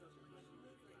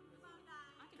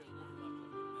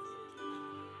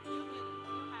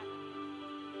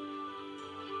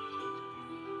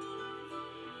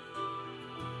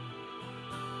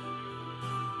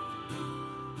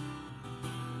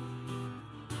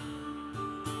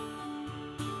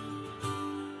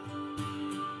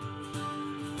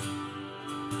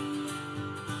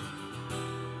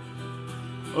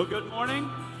Well, good morning.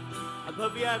 I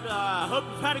hope you've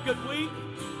had a good week.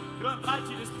 I'm going to invite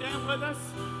you to stand with us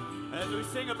as we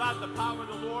sing about the power of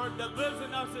the Lord that lives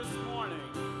in us this morning.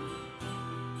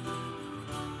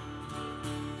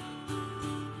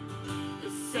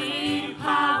 The same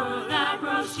power that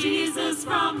rose Jesus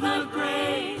from the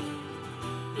grave,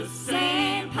 the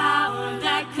same power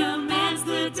that commands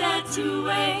the dead to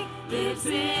wake, lives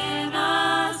in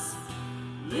us,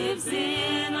 lives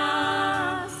in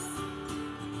us.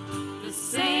 The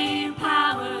same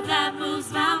power that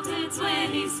moves mountains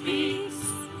when he speaks,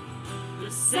 the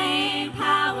same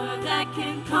power that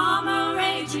can calm a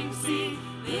raging sea,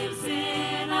 lives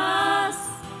in us,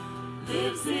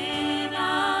 lives in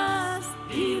us.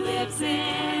 He lives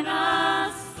in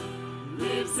us,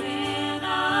 lives in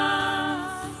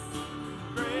us.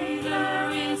 Greater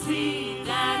is he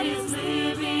that is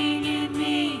living in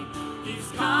me. He's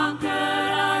conquered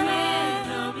our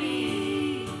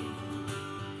enemy.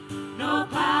 No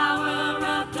power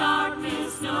of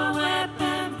darkness, no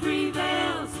weapon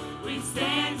prevails. We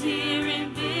stand here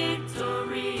in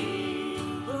victory.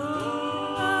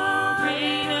 Oh,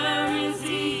 greater is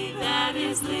he that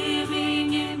is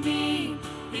living in me.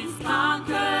 He's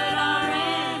conquered our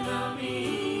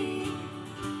enemy.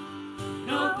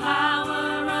 No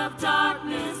power of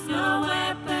darkness, no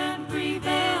weapon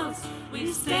prevails.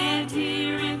 We stand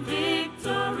here in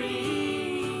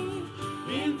victory,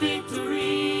 in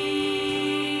victory.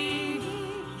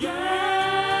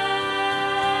 Yeah,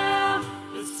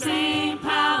 the same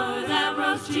power that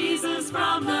rose Jesus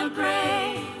from the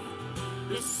grave,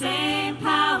 the same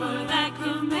power that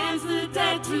commands the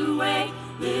dead to wake,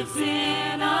 lives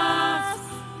in us,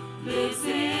 lives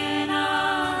in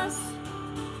us.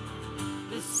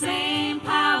 The same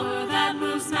power that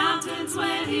moves mountains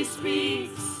when he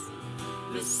speaks,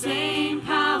 the same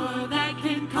power that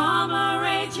can calm a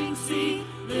raging sea,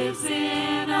 lives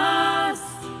in us,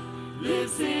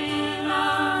 lives in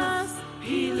us.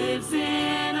 He lives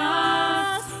in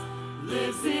us,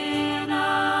 lives in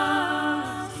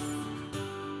us.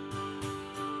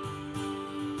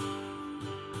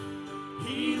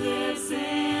 He lives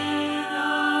in us.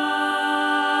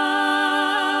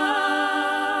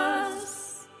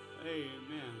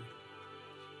 Amen.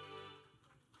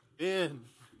 Amen.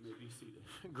 You may be seated.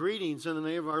 Greetings in the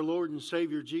name of our Lord and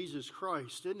Savior Jesus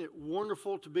Christ. Isn't it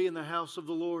wonderful to be in the house of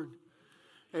the Lord?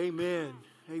 Amen.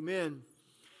 Amen.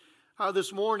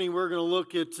 This morning we're going to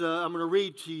look at, I'm going to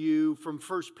read to you from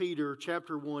 1 Peter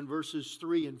chapter 1, verses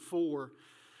 3 and 4.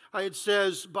 It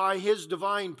says, by His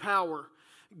divine power,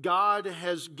 God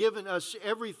has given us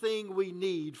everything we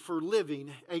need for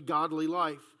living a godly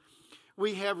life.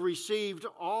 We have received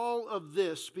all of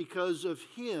this because of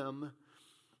Him,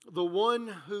 the one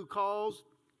who called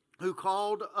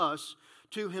us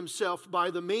to Himself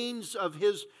by the means of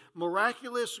His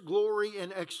miraculous glory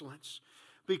and excellence.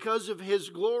 Because of His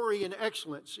glory and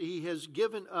excellence, He has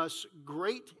given us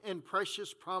great and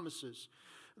precious promises.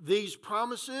 These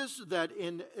promises that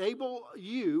enable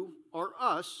you or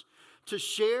us to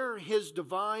share His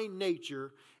divine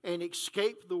nature and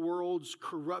escape the world's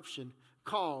corruption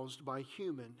caused by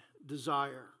human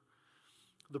desire.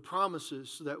 The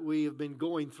promises that we have been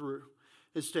going through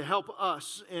is to help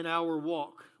us in our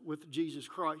walk with Jesus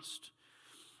Christ.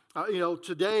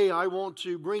 Today I want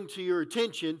to bring to your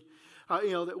attention,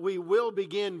 that we will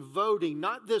begin voting,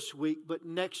 not this week, but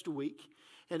next week.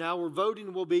 And our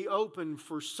voting will be open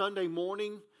for Sunday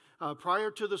morning, prior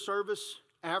to the service,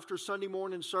 after Sunday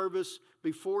morning service,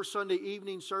 before Sunday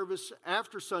evening service,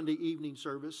 after Sunday evening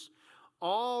service,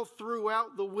 all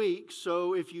throughout the week.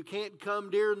 So if you can't come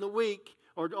during the week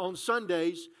or on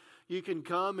Sundays, you can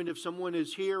come, and if someone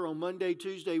is here on Monday,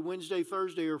 Tuesday, Wednesday,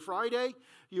 Thursday, or Friday,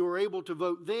 you are able to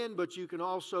vote then, but you can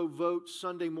also vote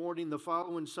Sunday morning, the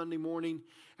following Sunday morning.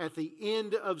 At the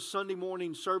end of Sunday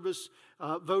morning service,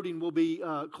 voting will be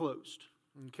closed.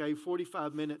 Okay,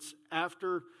 45 minutes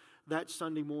after that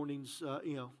Sunday morning's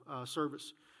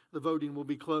service, the voting will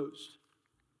be closed.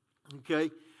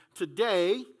 Okay,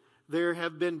 today there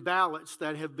have been ballots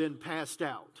that have been passed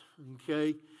out.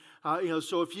 Okay.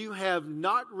 So if you have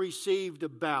not received a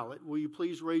ballot, will you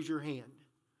please raise your hand?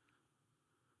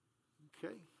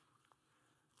 Okay.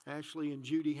 Ashley and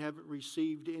Judy haven't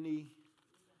received any. And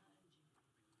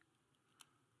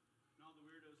all the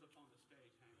weirdos up on the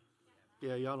stage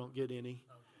hanging. Yeah, y'all don't get any.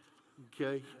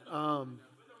 Okay.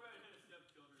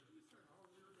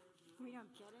 We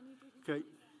don't get any. Okay.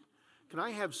 Can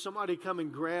I have somebody come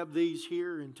and grab these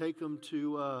here and take them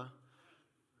to,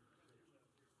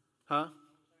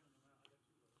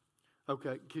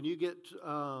 Okay, can you get,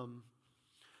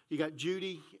 you got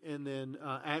Judy and then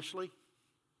Ashley?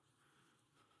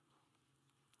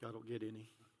 I don't get any.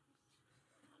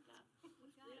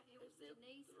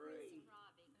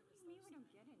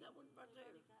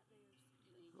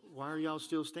 Why are y'all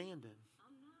still standing?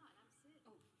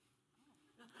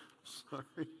 Sorry.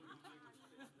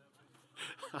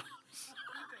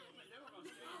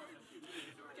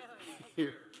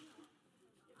 Here.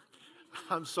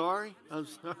 I'm sorry. I'm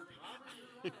sorry.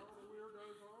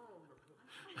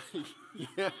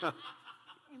 Yeah. And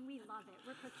we love it.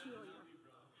 We're peculiar.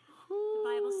 The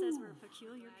Bible says we're a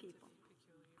peculiar people.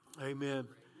 Amen.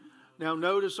 Now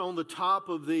notice on the top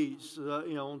of these,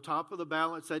 on top of the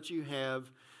ballots that you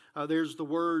have, there's the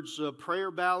words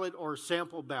prayer ballot or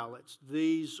sample ballots.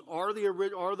 These are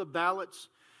the ballots,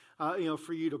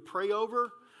 for you to pray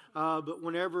over. But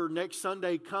whenever next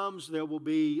Sunday comes, there will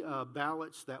be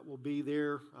ballots that will be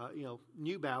there,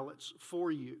 new ballots for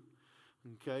you.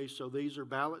 Okay, so these are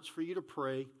ballots for you to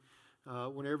pray.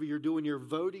 Whenever you're doing your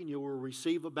voting, you will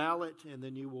receive a ballot, and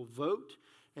then you will vote,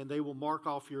 and they will mark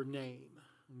off your name.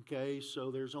 Okay,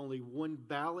 so there's only one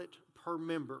ballot per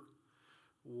member.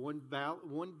 One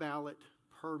ballot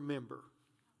per member.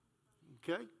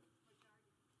 Okay?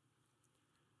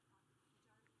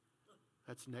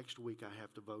 That's next week I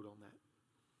have to vote on that.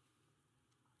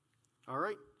 All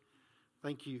right?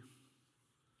 Thank you.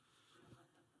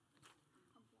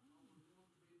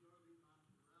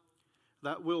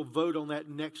 That we'll vote on that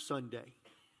next Sunday.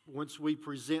 Once we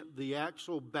present the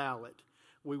actual ballot,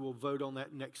 we will vote on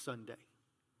that next Sunday.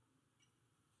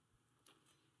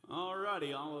 All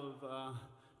righty, all of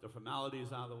the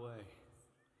formalities out of the way.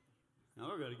 Now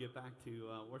we're going to get back to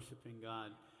worshiping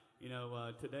God.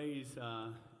 Today's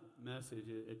message,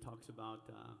 it talks about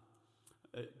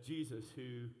Jesus,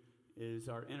 who is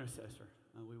our intercessor.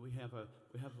 We have a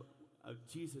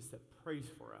Jesus that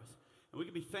prays for us. And we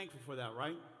can be thankful for that,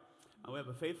 right? We have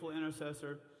a faithful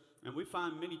intercessor, and we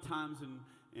find many times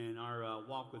in our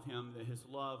walk with Him that His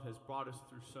love has brought us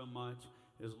through so much.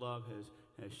 His love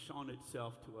has shown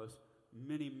itself to us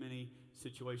many, many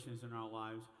situations in our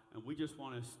lives, and we just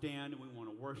want to stand and we want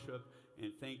to worship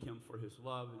and thank Him for His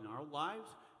love in our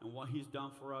lives and what He's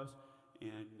done for us.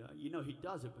 And He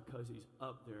does it because He's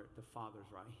up there at the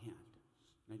Father's right hand,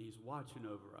 and He's watching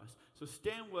over us. So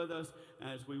stand with us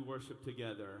as we worship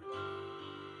together.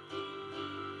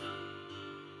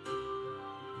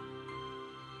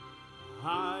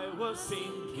 I was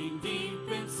sinking deep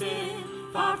in sin,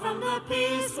 far from the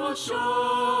peaceful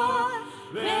shore,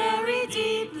 very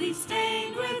deeply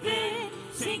stained within,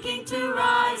 sinking to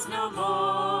rise no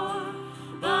more.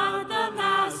 But the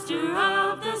Master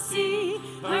of the sea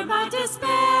heard my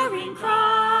despairing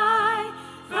cry.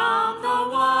 From the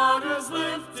waters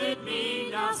lifted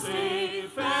me, now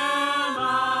safe am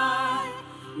I.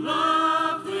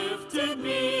 Love lifted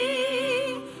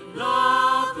me,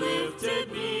 love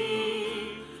lifted me.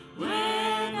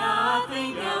 When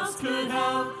nothing else could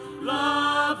help,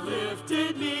 love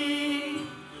lifted me,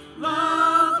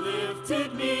 love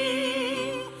lifted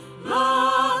me,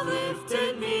 love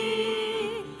lifted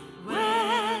me.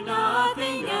 When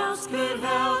nothing else could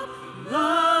help,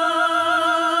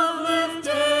 love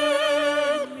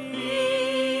lifted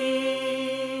me.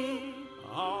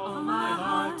 All my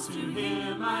heart to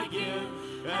Him I give,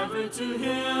 ever to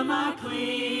Him I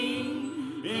cling.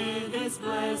 In His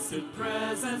blessed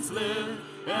presence live,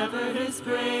 ever His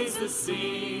praises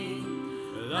sing.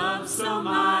 Love so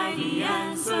mighty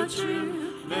and so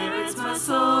true merits my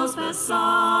soul's best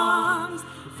songs.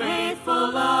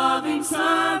 Faithful, loving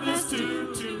service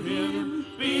to Him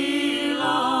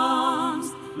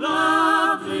belongs.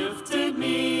 Love lifted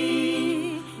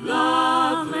me,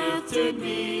 love lifted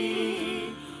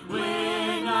me.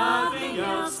 When nothing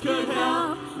else could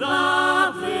help,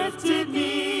 love lifted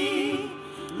me,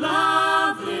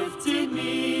 love lifted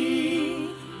me,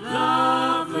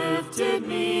 love lifted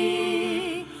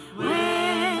me.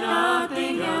 When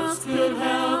nothing else could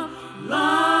help,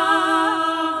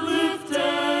 love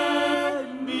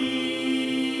lifted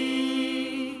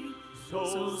me.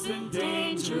 Souls in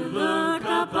danger look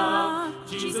above,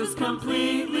 Jesus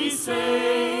completely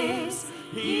saves.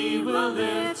 He will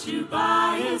lift you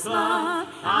by His love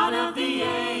out of the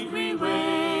angry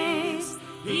waves.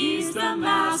 He's the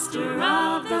master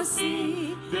of the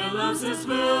sea, billows His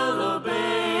will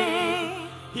obey.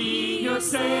 He, your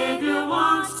Savior,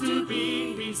 wants to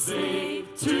be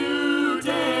saved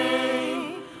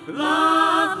today.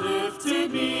 Love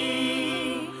lifted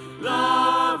me,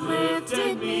 love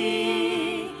lifted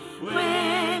me.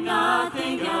 When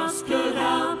nothing else could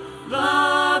help,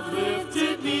 love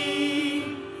lifted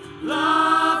me,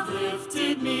 love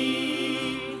lifted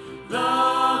me,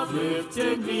 love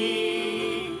lifted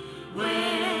me.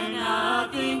 When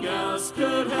nothing else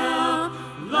could help,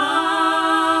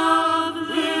 love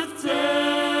lifted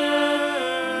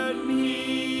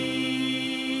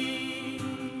me.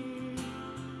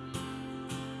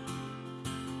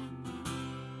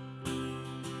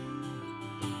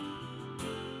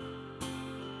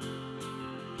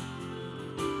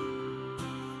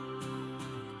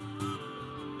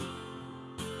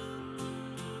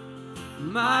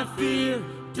 My fear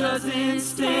doesn't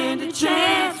stand a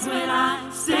chance when I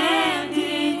stand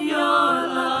in your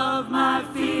love. My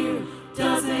fear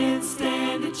doesn't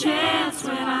stand a chance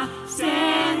when I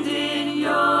stand in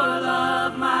your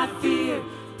love. My fear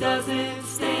doesn't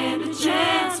stand a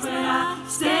chance when I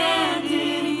stand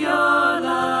in your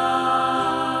love.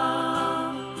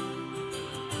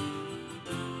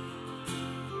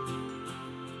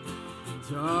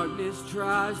 Darkness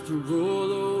tries to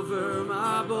roll over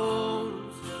my bones.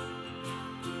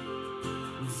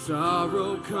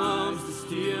 Sorrow comes to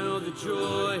steal the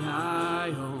joy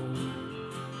I own.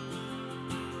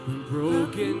 When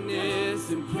brokenness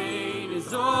and pain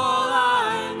is all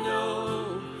I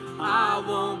know, I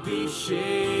won't be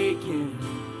shaken.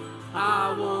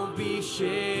 I won't be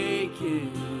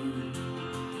shaken.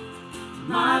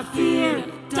 My fear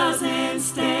doesn't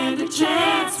stand a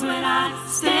chance when I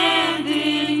stand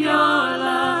in your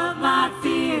love. My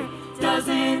fear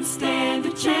doesn't stand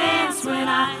a chance when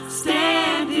I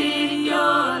stand in your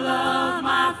love.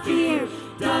 My fear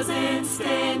doesn't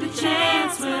stand a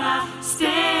chance when I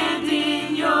stand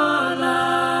in your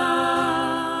love.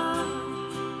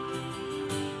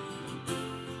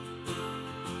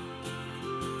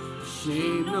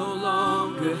 Shame no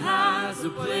longer has a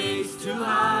place to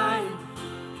hide.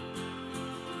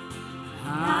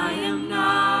 I am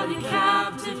not a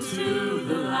captive to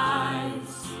the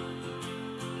lies.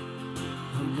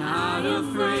 I'm not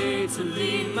afraid to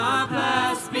leave my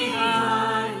past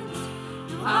behind.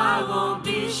 I won't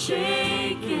be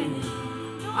shaken.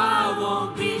 I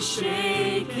won't be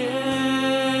shaken.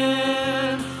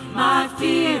 My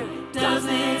fear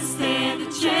doesn't stand a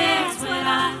chance when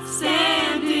I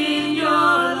stand in your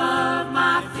love.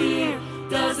 My fear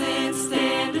doesn't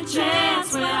stand a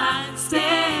chance when I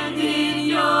stand in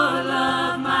your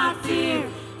love. My fear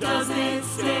doesn't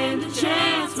stand a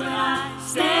chance when I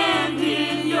stand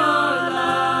in your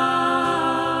love.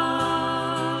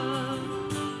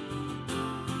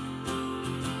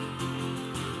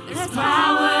 There's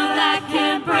power that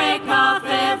can break off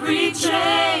every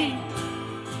chain.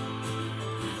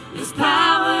 There's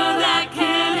power that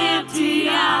can empty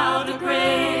out a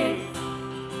grave.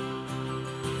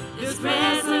 There's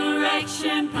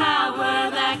resurrection power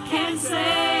that can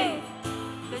save.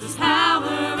 There's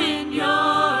power in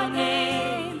your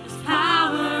name. There's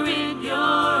power in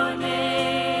your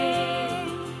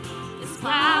name. There's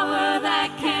power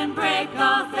that can break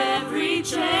off every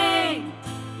chain.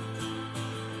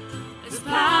 There's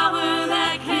power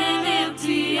that can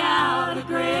empty out a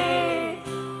grave.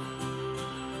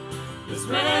 There's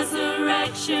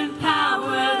resurrection power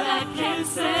that can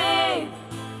save.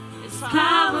 There's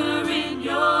power in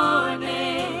your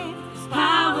name. There's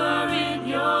power in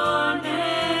your name.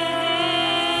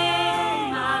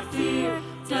 My fear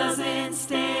doesn't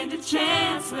stand a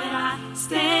chance when I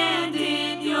stand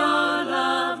in your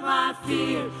love. My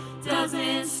fear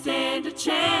doesn't stand a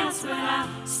chance when I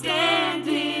stand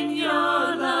in your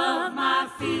love. My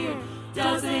fear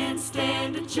doesn't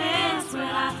stand a chance when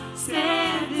I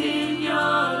stand in your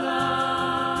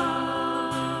love.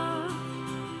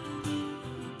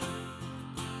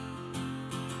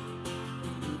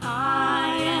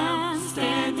 I am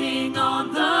standing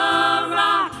on the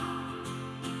rock.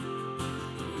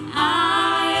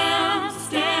 I am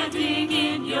standing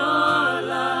in your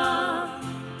love.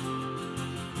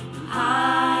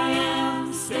 I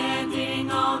am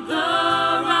standing on the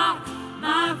rock,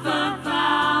 my firm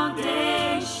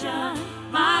foundation,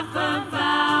 my firm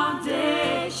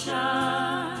foundation.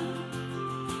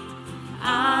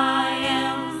 I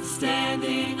am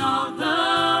standing on the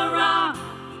rock.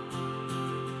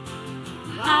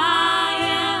 I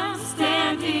am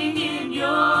standing in your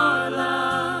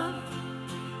love.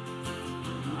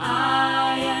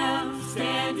 I am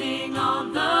standing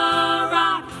on the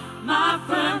rock, my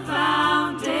firm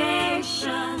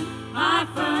foundation, my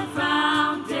firm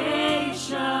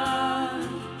foundation.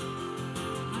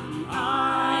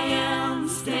 I am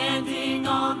standing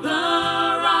on the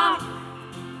rock.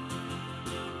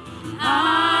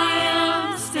 I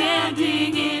am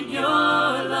standing in your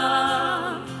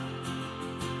love.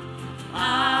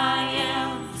 I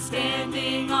am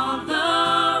standing on the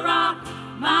rock,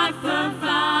 my firm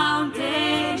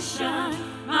foundation,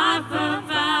 my firm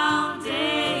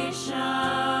foundation.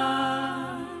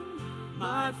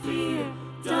 My fear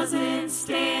doesn't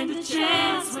stand a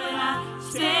chance when I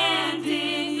stand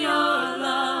in your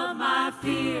love. My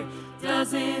fear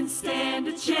doesn't stand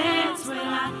a chance when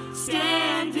I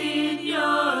stand in your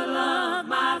love.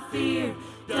 My fear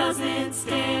doesn't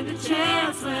stand a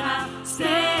chance when I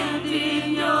stand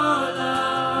in your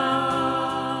love.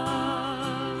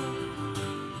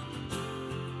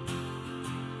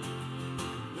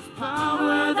 There's power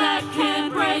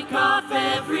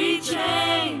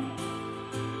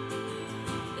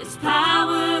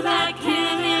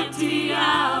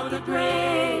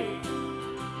grave.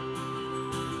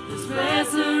 There's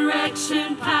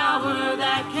resurrection power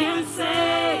that can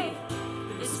save.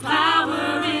 There's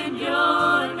power in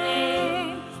your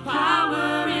name. There's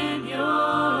power in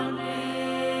your name.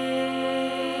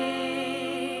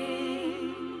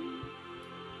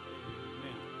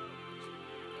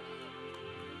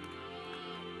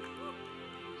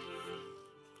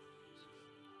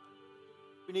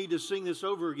 We need to sing this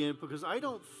over again because I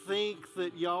don't think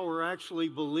that y'all are actually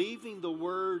believing the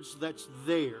words that's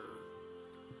there.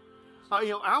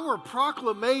 Our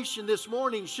proclamation this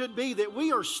morning should be that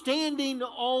we are standing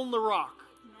on the rock,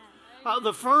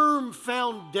 the firm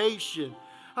foundation.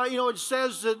 It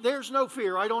says that there's no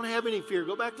fear. I don't have any fear.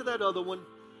 Go back to that other one.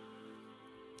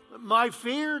 My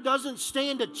fear doesn't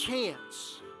stand a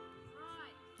chance.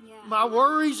 My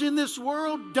worries in this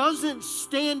world doesn't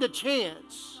stand a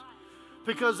chance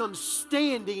because I'm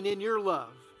standing in your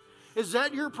love. Is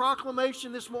that your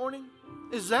proclamation this morning?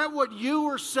 Is that what you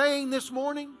are saying this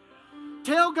morning?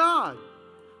 Tell God.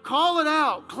 Call it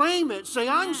out. Claim it. Say,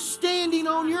 I'm standing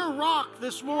on your rock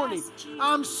this morning.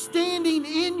 I'm standing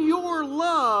in your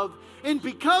love. And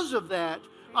because of that,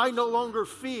 I no longer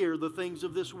fear the things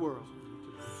of this world.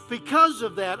 Because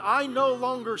of that, I no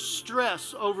longer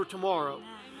stress over tomorrow.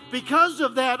 Because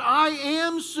of that, I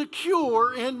am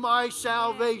secure in my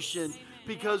salvation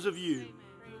because of you.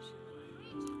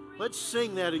 Let's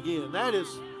sing that again. That is...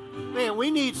 Man,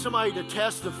 we need somebody to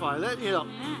testify. That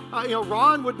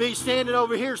Ron would be standing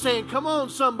over here saying, "Come on,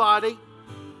 somebody,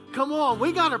 come on,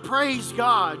 we got to praise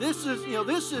God. This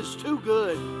is too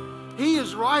good." He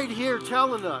is right here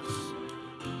telling us,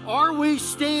 are we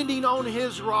standing on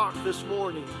His rock this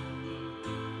morning?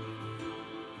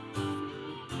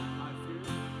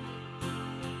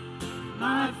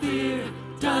 My fear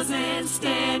doesn't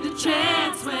stand a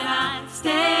chance when I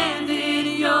stand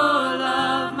in your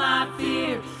love. My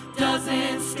fear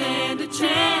doesn't stand a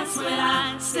chance when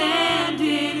I stand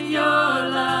in your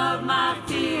love. My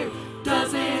fear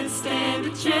doesn't stand a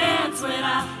chance when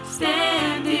I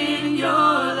stand in your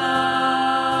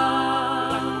love.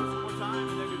 One more time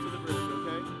and then get to the bridge,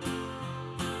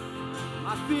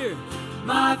 okay?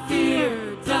 My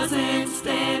fear doesn't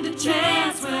stand a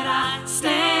chance when I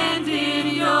stand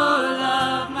in your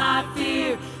love. My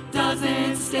fear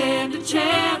doesn't stand a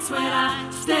chance when I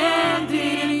stand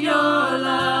in your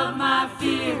love. My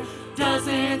fear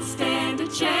doesn't stand a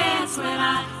chance when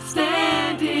I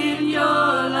stand in your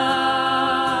love.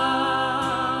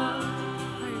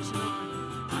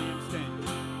 I am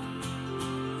standing.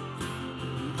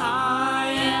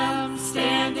 I am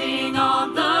standing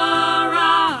on the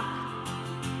rock.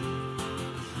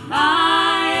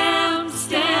 I am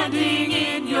standing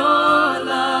in your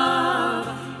love.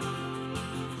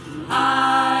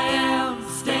 I am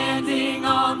standing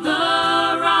on the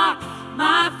rock,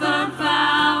 my firm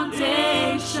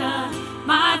foundation,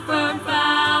 my firm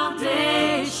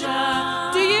foundation.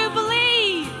 Do you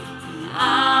believe?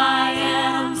 I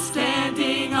am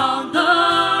standing on the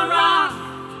rock,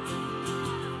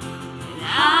 and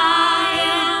I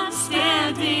am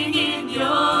standing in your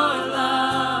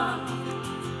love.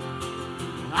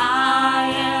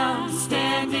 I am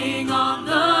standing on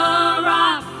the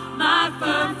rock, my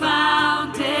firm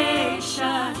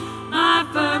foundation, my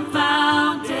firm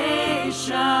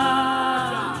foundation.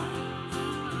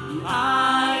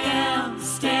 I am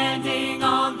standing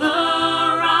on the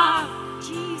rock,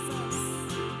 Jesus.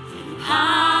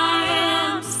 I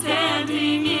am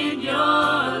standing in your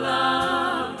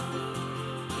love.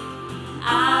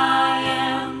 I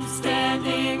am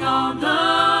standing on the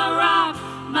rock,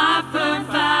 my firm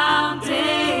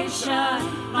foundation,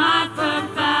 my firm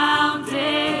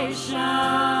foundation.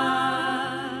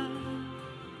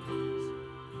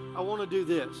 I want to do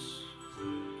this.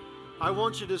 I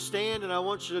want you to stand and I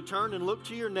want you to turn and look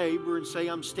to your neighbor and say,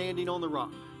 I'm standing on the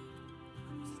rock.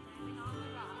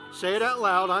 Say it out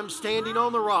loud. I'm standing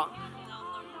on the rock.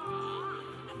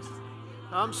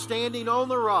 I'm standing on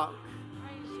the rock.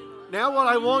 Now what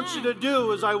I want you to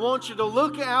do is I want you to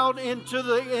look out into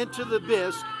the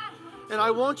abyss, and I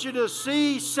want you to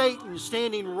see Satan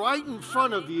standing right in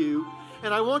front of you,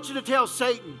 and I want you to tell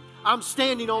Satan, I'm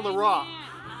standing on the rock.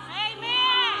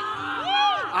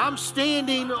 I'm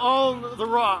standing on the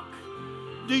rock.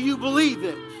 Do you believe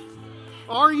it?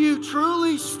 Are you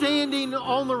truly standing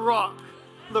on the rock,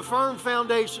 the firm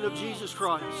foundation of Jesus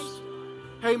Christ?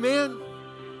 Amen.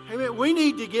 Amen. We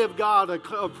need to give God a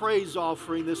praise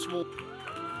offering this morning.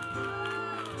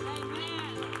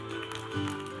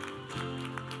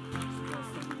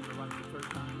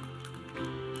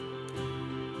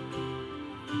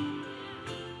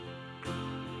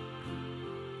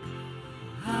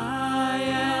 I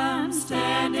am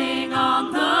standing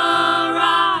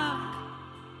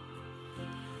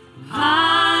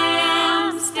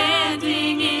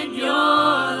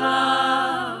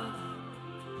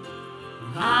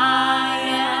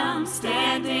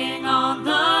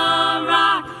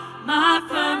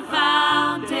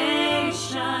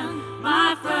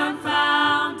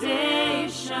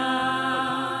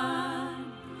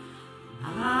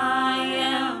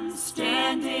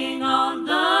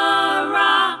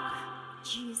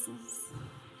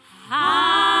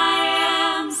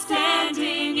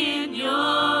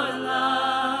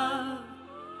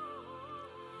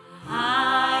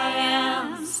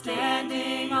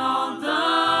standing on the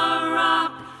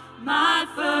rock, my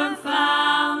firm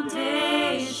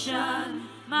foundation,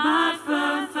 my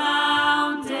firm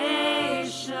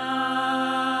foundation.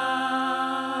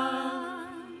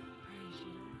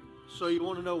 So you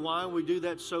want to know why we do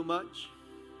that so much?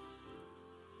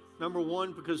 Number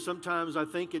one, because sometimes I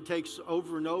think it takes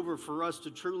over and over for us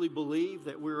to truly believe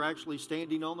that we're actually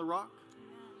standing on the rock.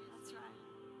 That's right.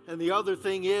 And the other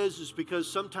thing is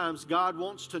because sometimes God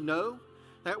wants to know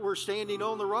that we're standing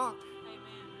on the rock. Amen.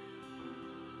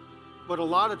 But a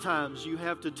lot of times you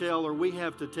have to tell, or we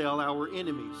have to tell our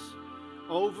enemies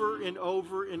over and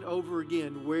over and over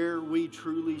again where we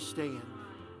truly stand,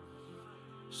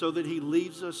 so that He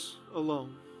leaves us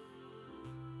alone.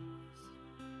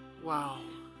 Wow.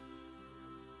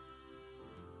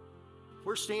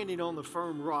 We're standing on the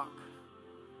firm rock.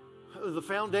 The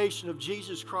foundation of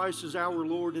Jesus Christ is our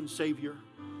Lord and Savior.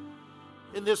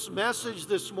 In this message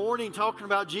this morning, talking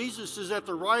about Jesus is at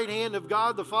the right hand of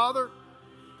God the Father.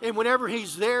 And whenever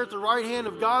He's there at the right hand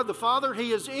of God the Father,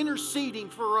 He is interceding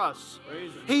for us.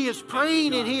 He is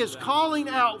praying and He is calling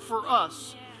out for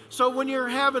us. So when you're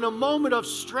having a moment of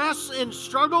stress and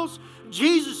struggles,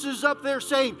 Jesus is up there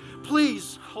saying,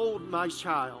 please hold my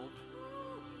child.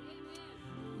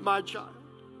 My child.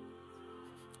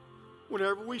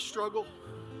 Whenever we struggle,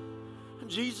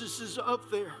 Jesus is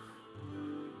up there.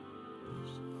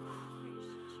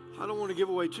 I don't want to give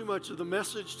away too much of the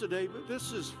message today, but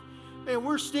this is, man,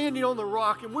 we're standing on the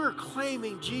rock and we're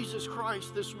claiming Jesus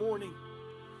Christ this morning.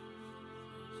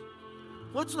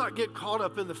 Let's not get caught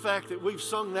up in the fact that we've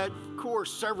sung that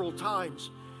chorus several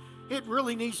times. It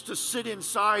really needs to sit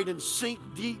inside and sink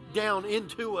deep down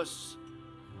into us.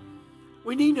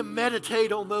 We need to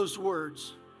meditate on those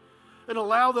words and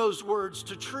allow those words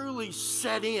to truly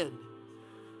set in.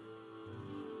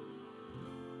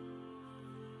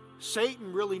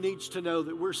 Satan really needs to know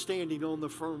that we're standing on the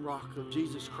firm rock of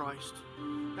Jesus Christ,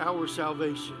 our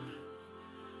salvation.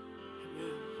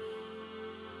 Amen.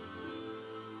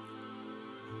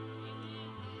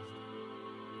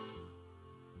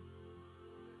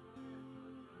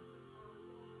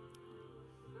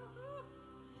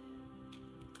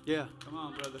 Yeah. Come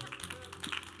on, brother.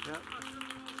 Yeah.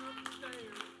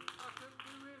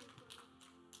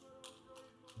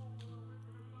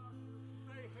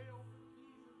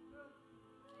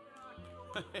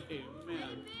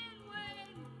 Amen.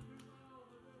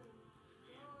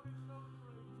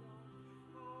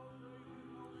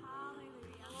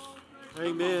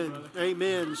 Amen.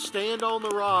 Amen. Stand on the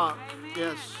rock. Amen.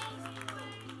 Yes.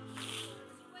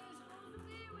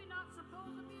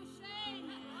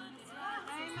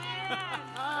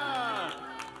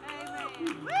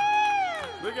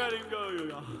 Look at him go, you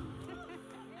know.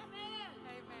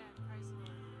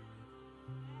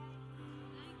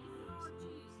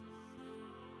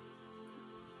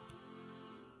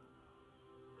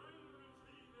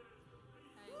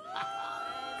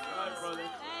 Right, brother.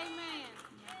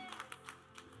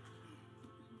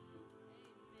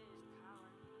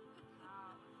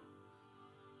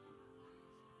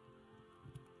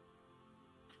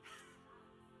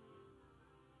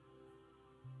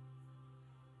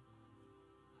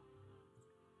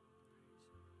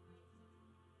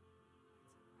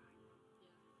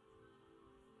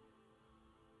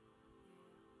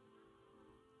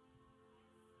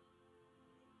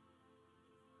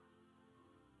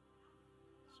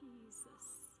 Jesus.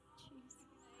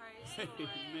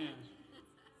 Amen.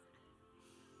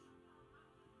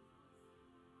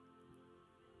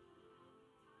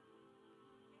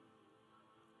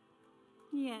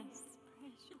 Yes.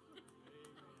 Praise you.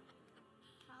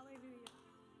 Hallelujah.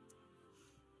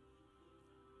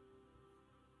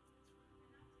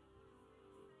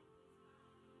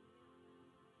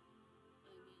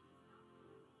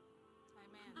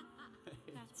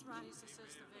 That's right. Jesus is the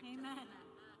victor. Amen.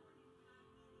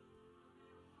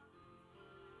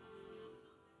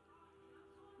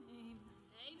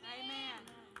 Amen.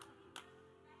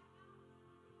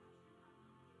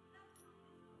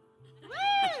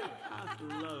 I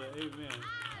love it. Amen.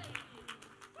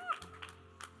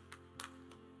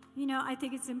 You know, I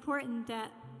think it's important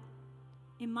that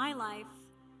in my life,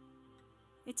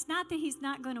 it's not that he's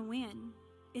not going to win,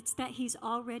 it's that he's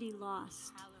already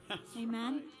lost.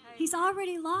 Amen? He's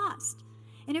already lost.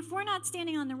 And if we're not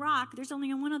standing on the rock, there's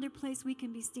only one other place we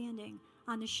can be standing,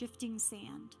 on the shifting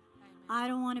sand. I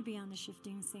don't want to be on the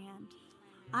shifting sand.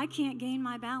 I can't gain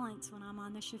my balance when I'm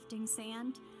on the shifting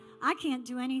sand. I can't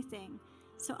do anything.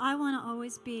 So I want to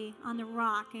always be on the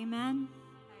rock. Amen?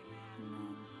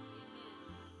 Amen.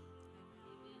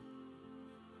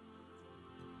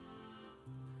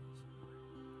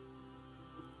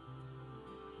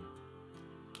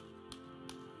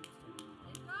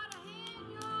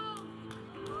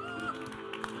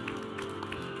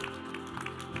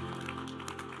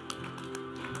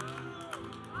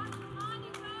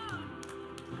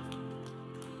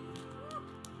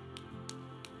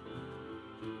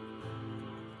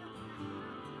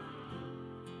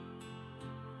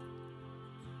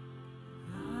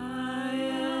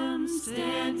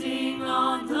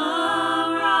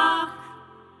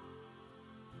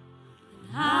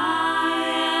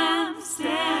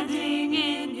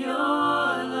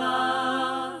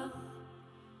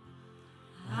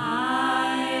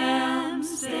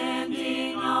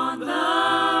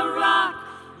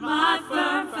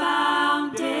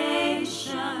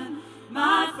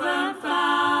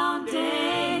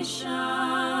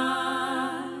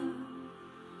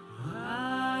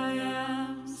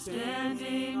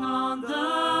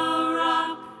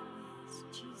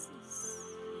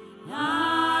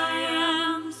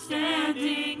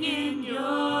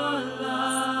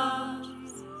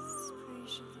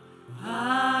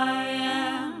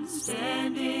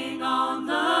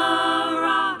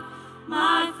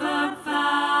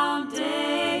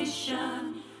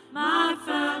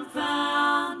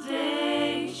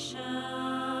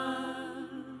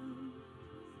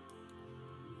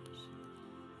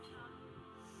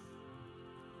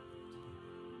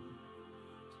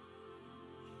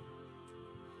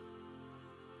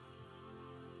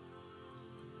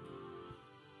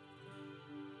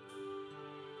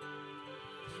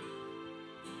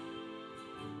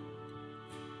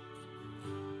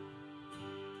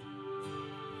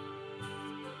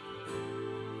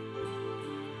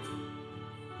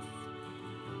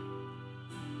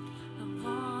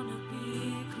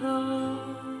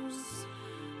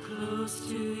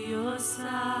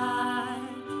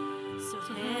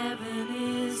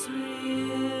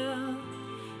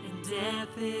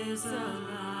 death is a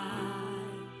lie.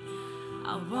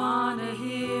 I wanna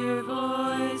hear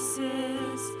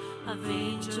voices of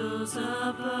angels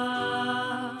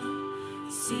above,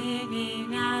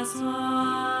 singing as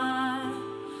one,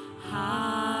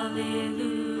 hallelujah.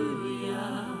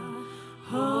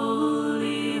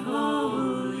 Holy,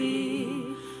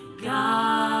 holy,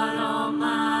 God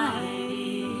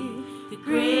Almighty, the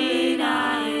great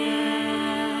I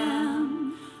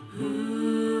am,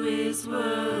 who is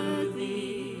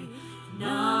worthy,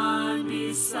 none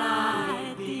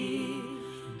beside thee,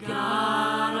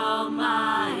 God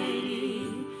Almighty,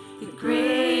 the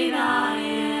great I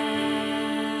am.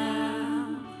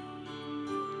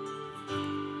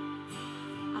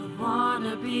 I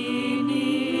wanna be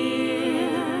near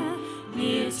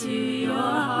to your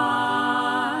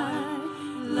heart,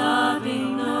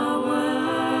 loving the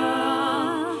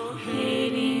world,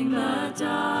 hating the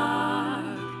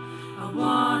dark. I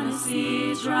wanna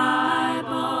see dry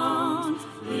bones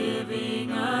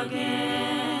living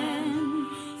again,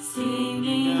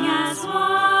 singing as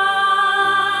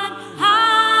one,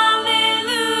 hallelujah.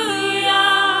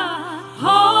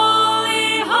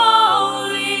 Holy,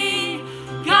 holy,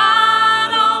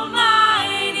 God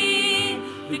Almighty,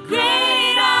 the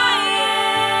great I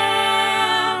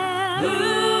am, who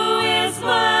is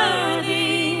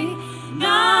worthy,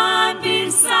 none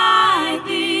beside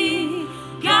thee,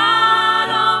 God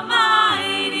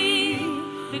Almighty,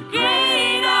 the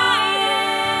great I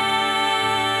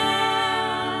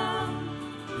am.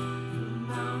 The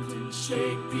mountains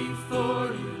shake before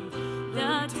you,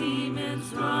 the demons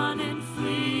run and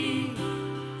flee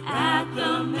at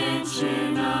the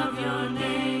mention of your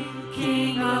name,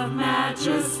 King of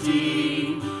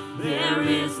majesty. There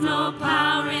is no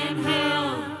power in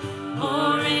hell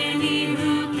or any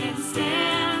who can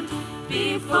stand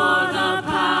before the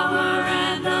power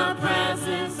and the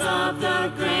presence of the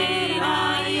great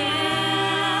I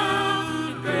am.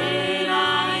 The great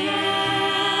I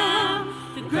am.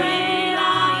 The great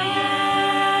I am.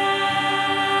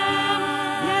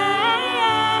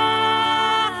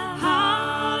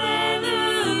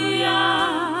 Hallelujah.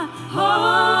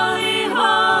 Holy,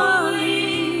 holy,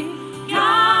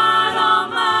 God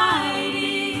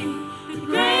Almighty, the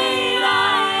great I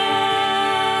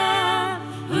am,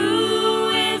 who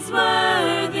is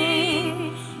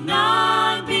worthy,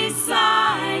 none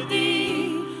beside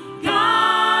thee,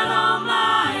 God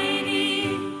Almighty,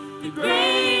 the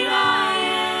great I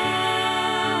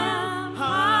am.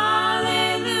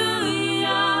 Hallelujah.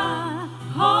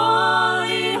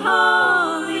 Holy,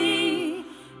 holy,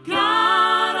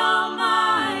 God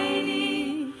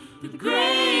Almighty, the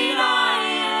great I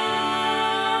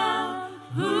am,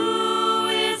 who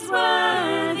is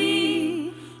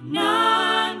worthy,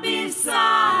 none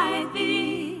beside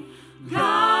thee,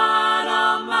 God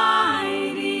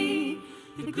Almighty,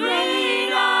 the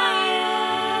great I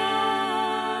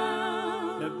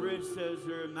am. That bridge says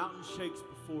there, a mountain shakes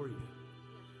before you.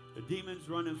 The demons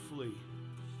run and flee.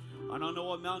 I don't know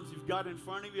what mountains you've got in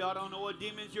front of you. I don't know what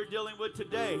demons you're dealing with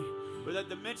today. But at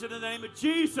the mention of the name of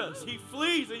Jesus, he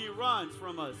flees and he runs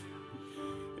from us.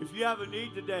 If you have a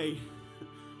need today,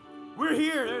 we're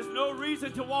here. There's no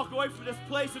reason to walk away from this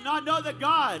place and not know that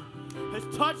God has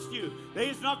touched you. That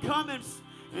he's not come and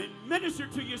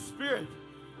ministered to your spirit.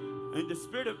 And the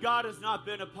Spirit of God has not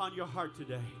been upon your heart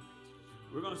today.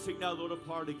 We're going to sing that little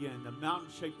part again. The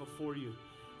mountain shake before you.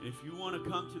 And if you want to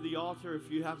come to the altar, if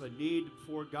you have a need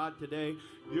before God today,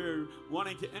 you're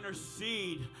wanting to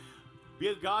intercede, be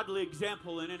a godly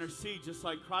example and intercede just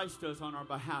like Christ does on our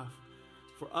behalf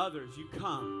for others, you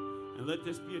come. And let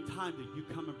this be a time that you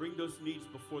come and bring those needs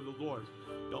before the Lord.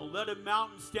 Don't let a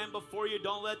mountain stand before you.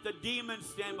 Don't let the demons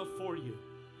stand before you.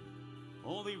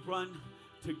 Only run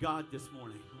to God this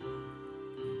morning.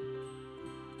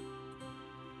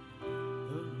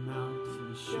 The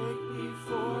mountains shake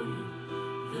before you,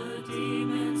 the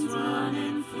demons run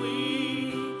and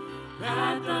flee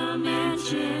at the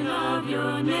mention of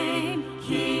your name,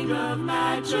 King of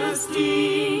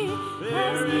majesty.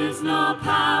 There is no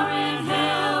power in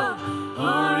hell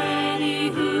or any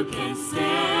who can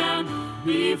stand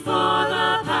before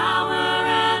the power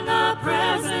and the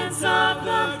presence of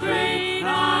the great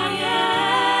I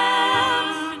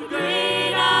am. The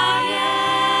great I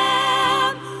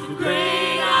am. The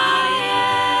great I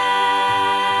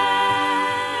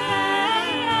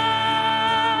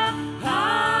am.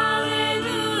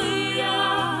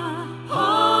 Hallelujah.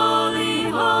 Holy,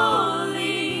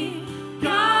 holy,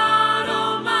 God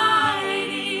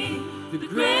Almighty, the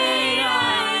great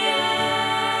I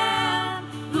am,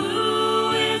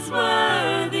 who is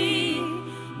worthy.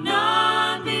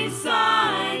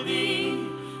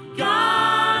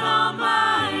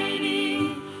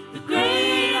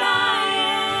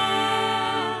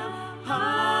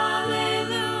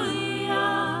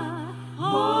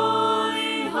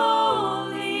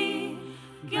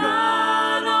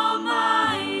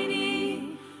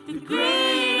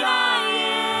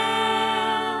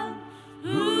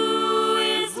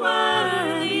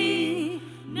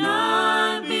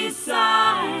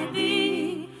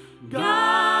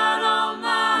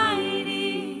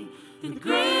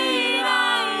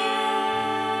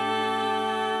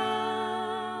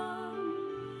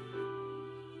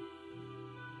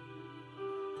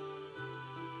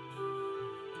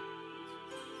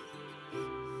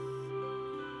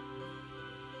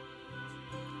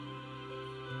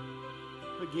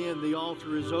 again, the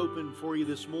altar is open for you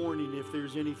this morning if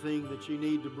there's anything that you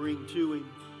need to bring to Him.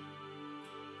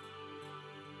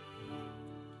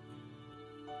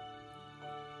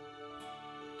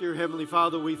 Dear Heavenly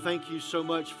Father, we thank you so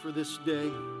much for this day.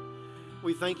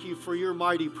 We thank you for your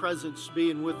mighty presence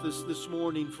being with us this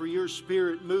morning, for your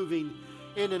Spirit moving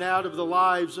in and out of the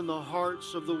lives and the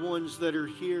hearts of the ones that are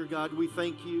here. God, we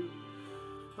thank you.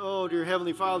 Oh, dear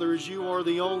Heavenly Father, as you are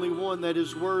the only one that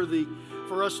is worthy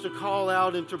for us to call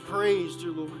out and to praise, dear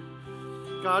Lord.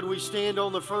 God, we stand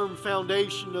on the firm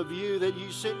foundation of you, that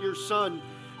you sent your Son,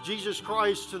 Jesus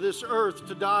Christ, to this earth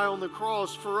to die on the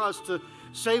cross for us, to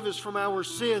save us from our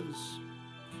sins.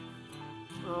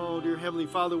 Oh, dear Heavenly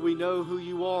Father, we know who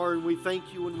you are, and we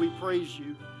thank you and we praise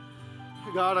you.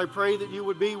 God, I pray that you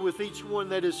would be with each one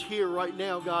that is here right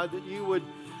now, God, that you would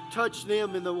touch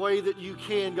them in the way that you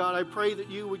can. God, I pray that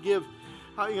you would give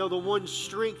the one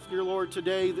strength, dear Lord,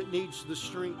 today that needs the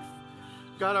strength.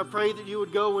 God, I pray that you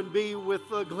would go and be with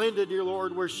Glenda, dear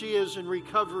Lord, where she is in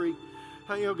recovery.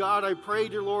 God, I pray,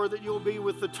 dear Lord, that you'll be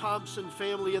with the Thompson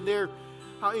family in their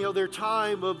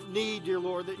time of need, dear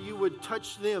Lord, that you would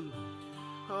touch them.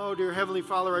 Oh, dear Heavenly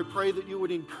Father, I pray that you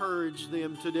would encourage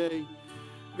them today.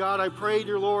 God, I pray,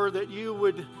 dear Lord, that you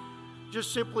would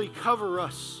just simply cover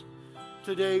us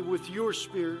today with your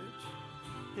Spirit.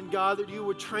 And God, that you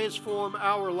would transform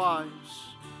our lives.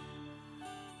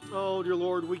 Oh, dear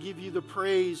Lord, we give you the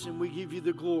praise and we give you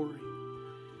the glory.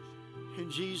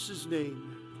 In Jesus'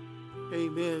 name,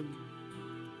 amen.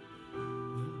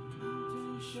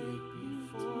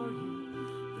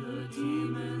 The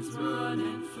demons run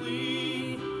and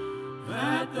flee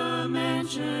at the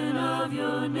mention of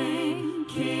your name,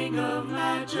 King of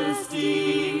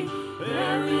majesty.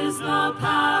 There is no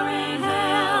power in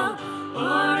hell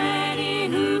or any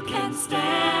who can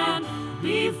stand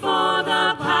before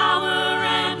the power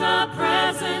and the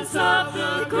presence of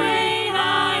the great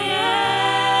I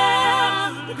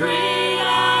am, the great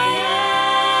I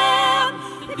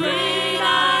am, the great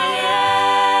I am.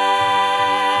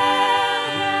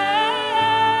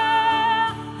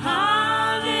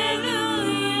 Hallelujah,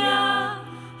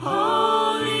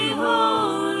 holy,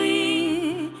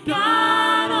 holy,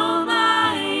 God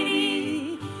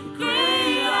Almighty, the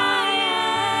great I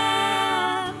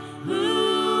am,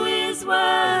 who is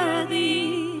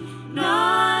worthy,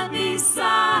 none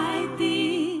beside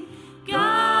thee,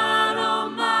 God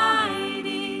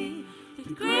Almighty,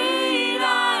 the great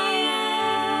I am.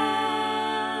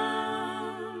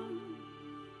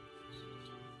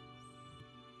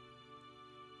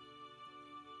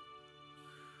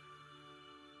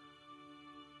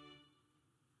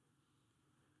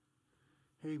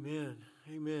 Amen.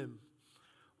 Amen.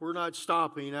 We're not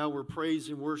stopping now. We're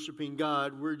praising, worshiping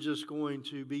God. We're just going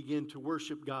to begin to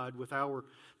worship God with our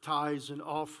tithes and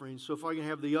offerings. So if I can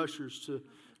have the ushers to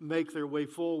make their way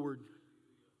forward.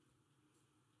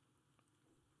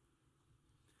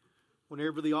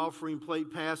 Whenever the offering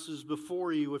plate passes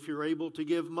before you, if you're able to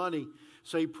give money,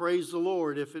 say praise the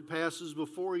Lord. If it passes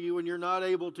before you and you're not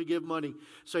able to give money,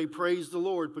 say praise the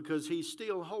Lord, because He's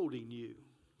still holding you.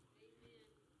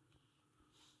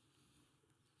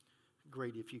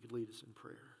 Great if you could lead us in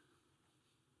prayer.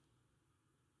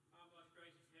 Our most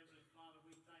gracious Heavenly Father,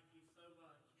 we thank you so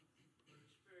much for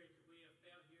the Spirit that we have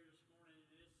felt here this morning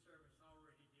in this service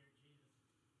already, dear Jesus.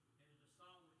 And as the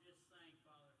song we just sang,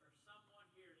 Father, for someone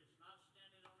here that's not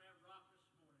standing on that rock this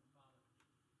morning, Father,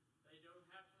 they don't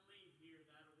have to leave here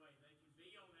that way. They can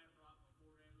be on that rock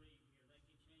before they leave here. They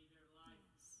can change their life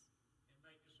and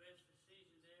make the best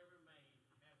decision they ever made,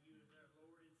 have you as their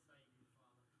Lord and Savior,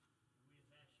 Father. We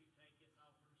just ask you to take this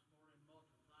offering this morning and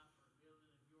multiply for the building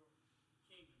of your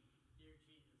kingdom, dear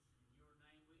Jesus. In your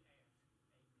name we ask.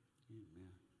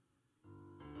 Amen. Amen.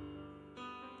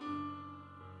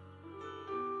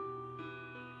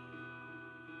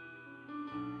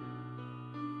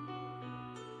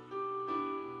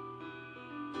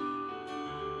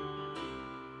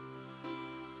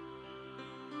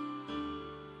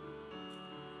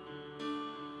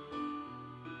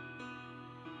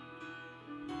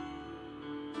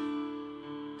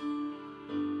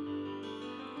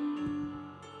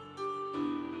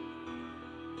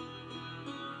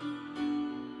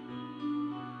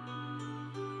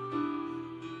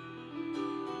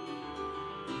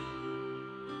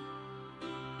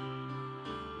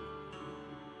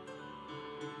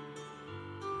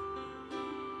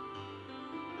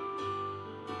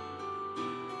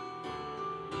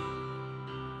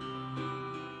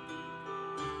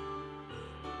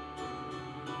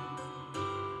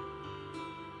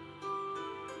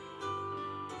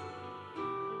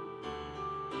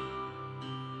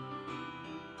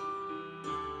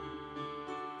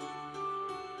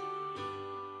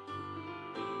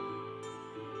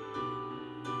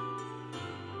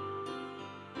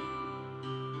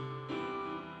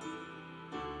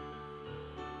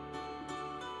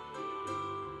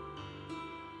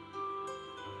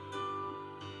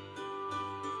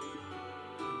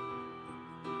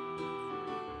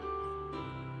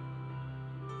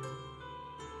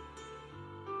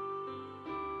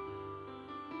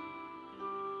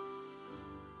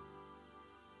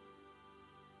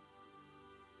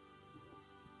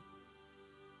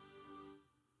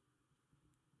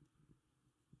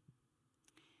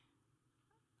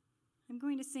 I'm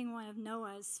going to sing one of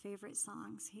Noah's favorite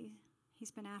songs.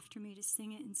 He's been after me to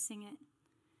sing it and sing it.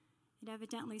 It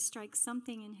evidently strikes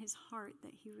something in his heart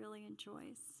that he really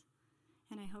enjoys.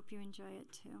 And I hope you enjoy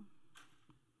it too.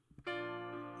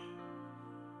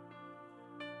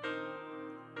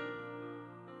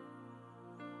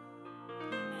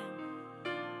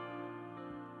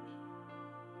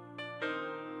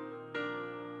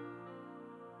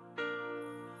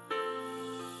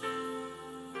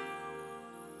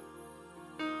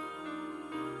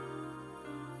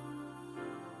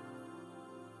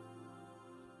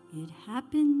 It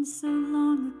happened so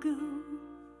long ago.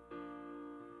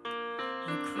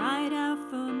 I cried out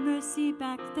for mercy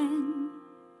back then.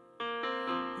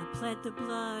 I pled the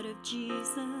blood of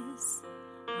Jesus.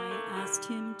 I asked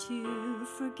him to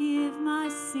forgive my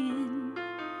sin.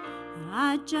 And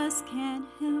I just can't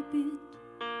help it.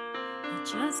 I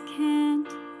just can't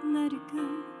let it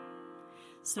go.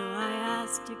 So I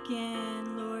asked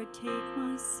again, Lord, take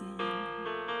my sin.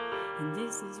 And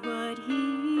this is what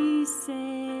he said.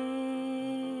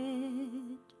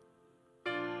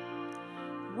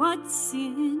 What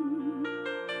sin?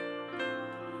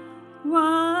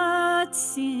 What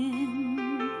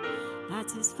sin?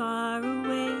 That's as far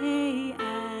away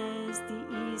as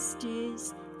the east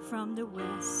is from the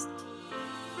west.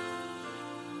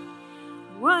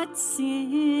 What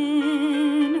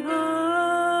sin?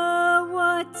 Oh,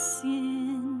 what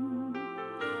sin?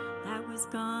 That was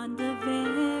gone the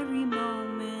very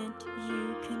moment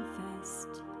you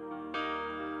confessed.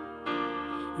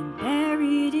 And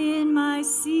buried in my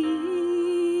sea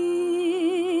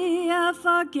of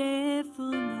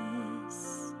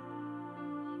forgetfulness.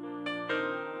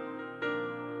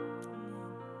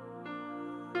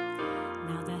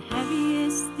 Now the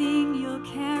heaviest thing you'll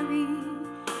carry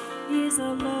is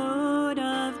a load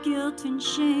of guilt and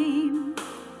shame.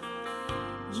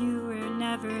 You were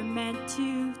never meant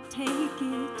to take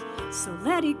it, so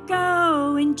let it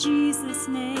go in Jesus'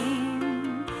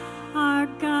 name. Our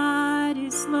God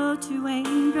is slow to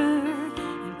anger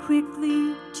and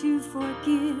quickly to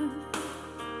forgive,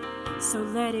 so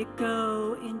let it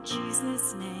go in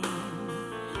Jesus' name.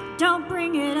 Don't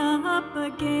bring it up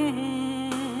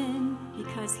again,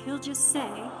 because he'll just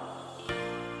say,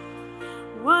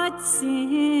 what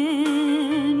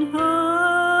sin?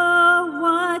 Oh,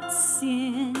 what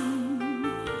sin?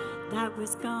 That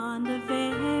was gone the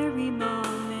very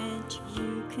moment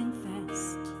you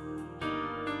confessed.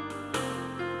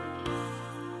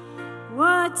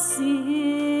 What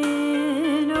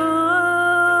sin?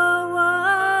 Oh,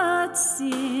 what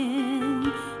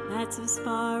sin? That's as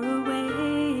far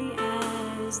away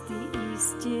as the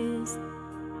east is.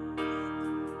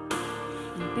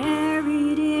 And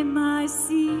buried in my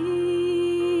sea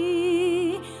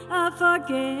of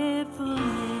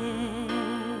forgetfulness.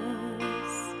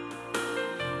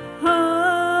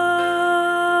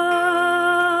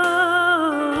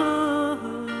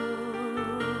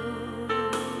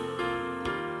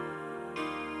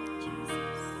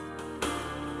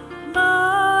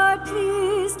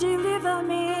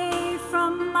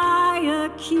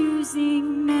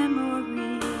 Accusing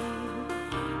memory.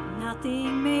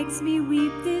 Nothing makes me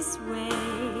weep this way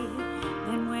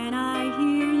than when I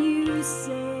hear you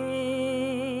say,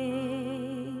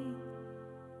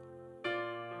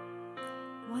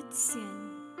 what sin?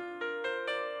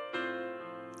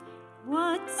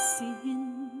 What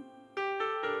sin?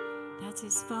 That's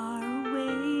as far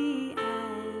away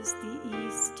as the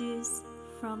east is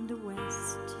from the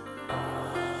west.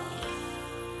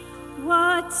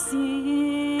 What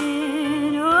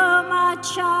sin, oh my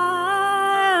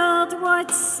child, what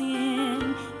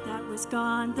sin? That was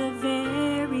gone the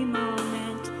very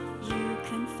moment you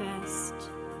confessed.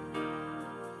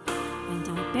 And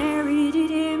I buried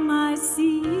it in my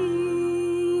sea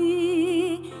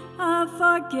of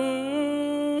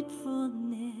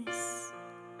forgetfulness.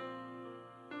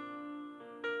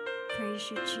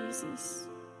 Praise you, Jesus.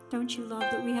 Don't you love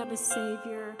that we have a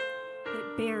Savior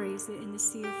that buries it in the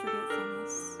sea of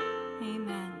forgetfulness?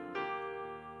 Amen.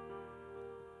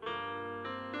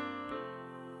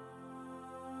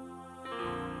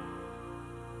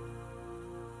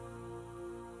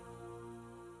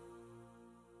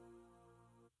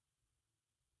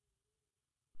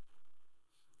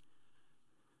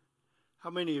 How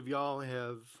many of y'all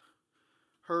have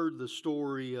heard the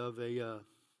story of the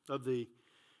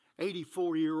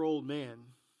 84-year-old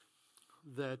man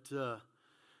that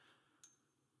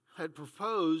had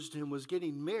proposed and was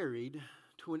getting married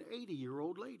to an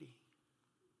 80-year-old lady?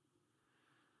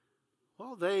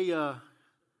 Well, they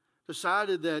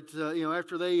decided that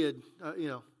after they had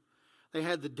they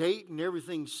had the date and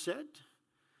everything set,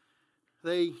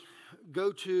 they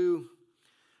go to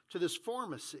to this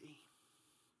pharmacy.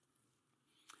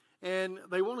 And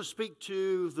they want to speak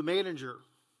to the manager.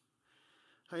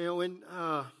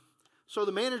 So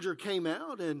the manager came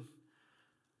out, and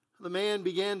the man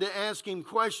began to ask him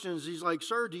questions. He's like,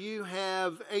 "Sir, do you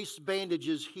have ace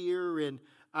bandages here and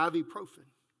ibuprofen?"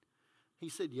 He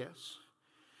said, "Yes."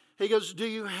 He goes, "Do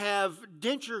you have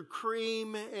denture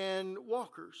cream and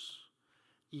walkers?"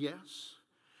 "Yes."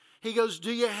 He goes,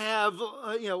 "Do you have,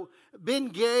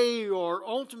 Bengay or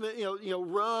Ultimate,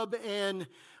 Rub and,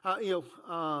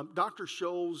 Dr.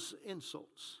 Scholl's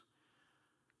insults?"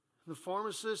 The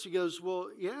pharmacist, he goes,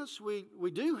 "Well, yes, we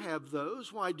do have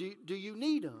those. Why do you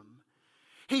need them?"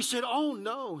 He said, "Oh,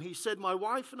 no." He said, "My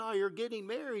wife and I are getting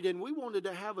married, and we wanted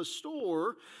to have a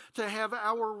store to have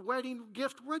our wedding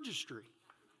gift registry."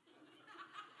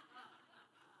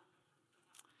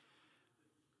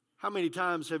 How many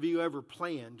times have you ever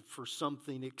planned for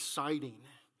something exciting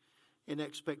in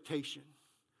expectation?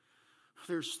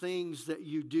 There's things that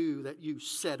you do that you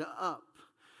set up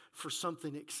for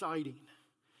something exciting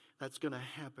that's going to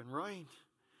happen, right?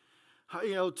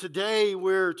 Today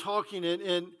we're talking,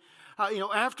 and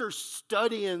after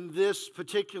studying this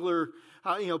particular,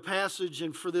 passage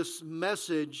and for this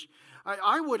message,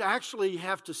 I would actually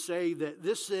have to say that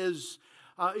this is,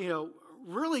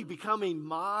 really becoming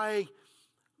my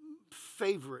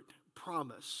favorite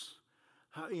promise,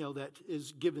 that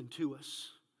is given to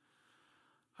us.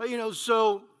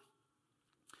 So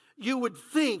you would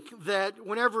think that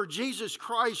whenever Jesus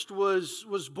Christ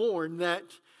was born, that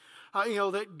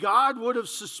God would have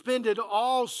suspended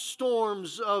all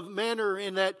storms of manner,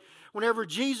 and that whenever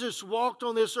Jesus walked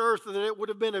on this earth, that it would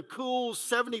have been a cool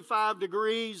 75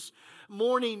 degrees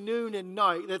morning, noon, and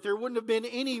night, that there wouldn't have been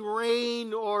any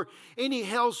rain or any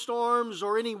hailstorms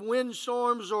or any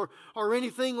windstorms or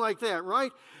anything like that,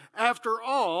 right? After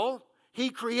all, He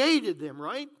created them,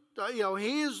 right?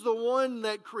 He is the one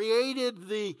that created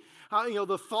the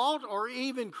thought, or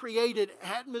even created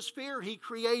atmosphere. He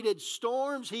created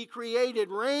storms. He created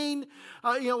rain.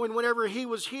 And whenever He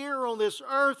was here on this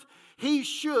earth, He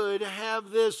should have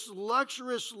this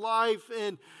luxurious life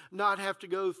and not have to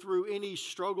go through any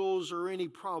struggles or any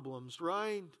problems,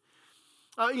 right?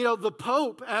 The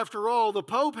Pope, after all, the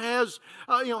Pope has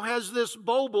this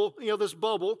bubble.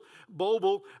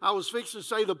 I was fixing to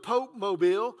say the Pope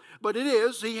mobile, but it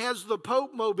is. He has the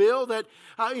Pope mobile that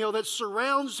that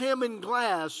surrounds him in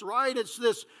glass, right? It's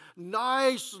this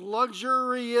nice,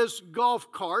 luxurious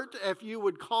golf cart, if you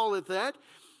would call it that.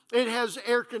 It has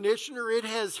air conditioner, it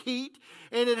has heat,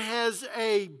 and it has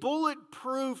a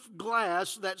bulletproof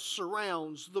glass that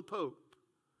surrounds the Pope.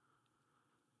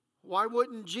 Why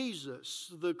wouldn't Jesus,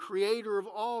 the creator of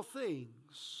all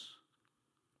things,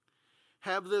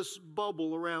 have this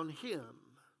bubble around Him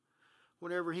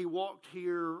whenever He walked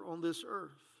here on this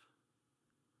earth,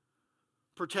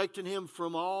 protecting Him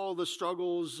from all the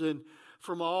struggles and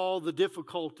from all the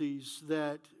difficulties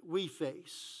that we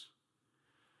face?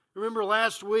 Remember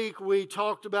last week we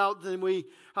talked about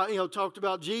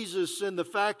Jesus and the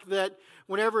fact that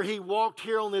whenever He walked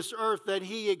here on this earth, that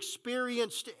He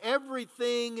experienced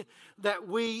everything that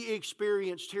we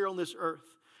experienced here on this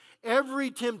earth.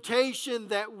 Every temptation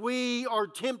that we are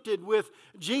tempted with,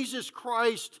 Jesus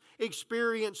Christ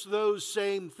experienced those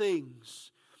same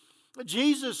things.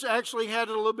 Jesus actually had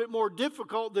it a little bit more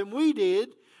difficult than we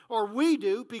did, or we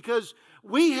do, because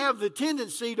we have the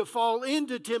tendency to fall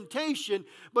into temptation,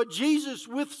 but Jesus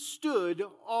withstood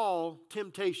all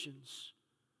temptations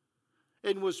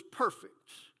and was perfect.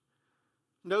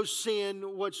 No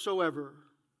sin whatsoever.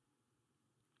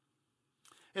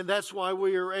 And that's why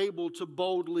we are able to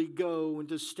boldly go and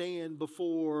to stand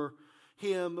before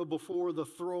Him, before the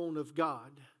throne of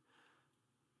God.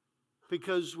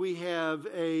 Because we have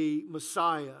a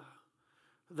Messiah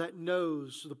that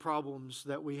knows the problems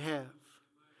that we have.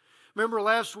 Remember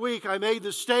last week I made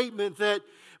the statement that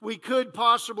we could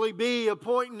possibly be a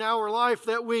point in our life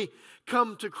that we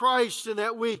come to Christ and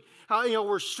that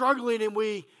we're struggling, and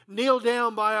we kneel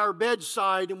down by our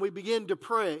bedside and we begin to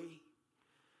pray.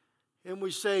 And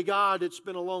we say, "God, it's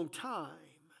been a long time."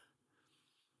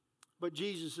 But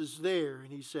Jesus is there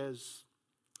and He says,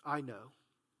 "I know.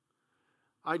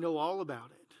 I know all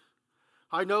about it.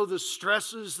 I know the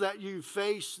stresses that you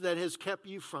face that has kept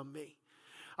you from me.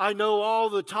 I know all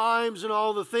the times and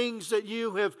all the things that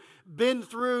you have been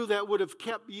through that would have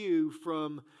kept you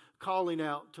from calling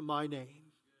out to my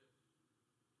name."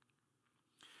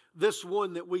 This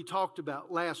one that we talked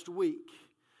about last week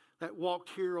that walked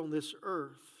here on this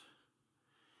earth,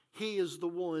 He is the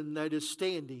one that is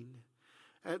standing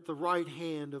at the right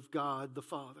hand of God the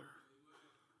Father.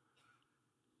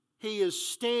 He is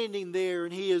standing there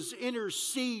and He is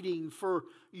interceding for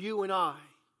you and I.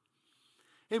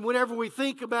 And whenever we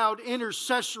think about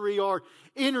intercessory or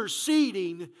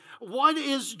interceding, what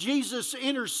is Jesus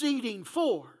interceding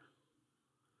for?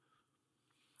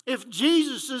 If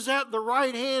Jesus is at the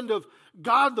right hand of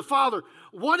God the Father,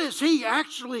 what is He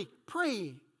actually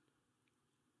praying?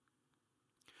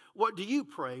 What do you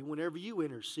pray whenever you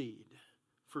intercede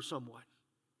for someone?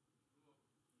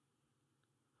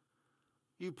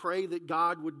 You pray that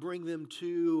God would bring them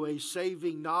to a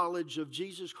saving knowledge of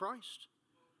Jesus Christ.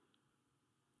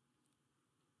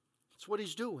 That's what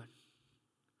He's doing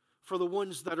for the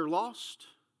ones that are lost.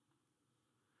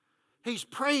 He's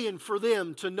praying for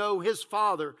them to know His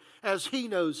Father as He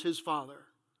knows His Father.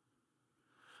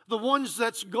 The ones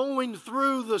that's going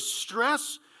through the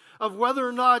stress of whether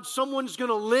or not someone's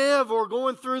going to live, or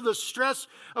going through the stress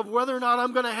of whether or not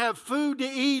I'm going to have food to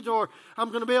eat, or I'm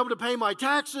going to be able to pay my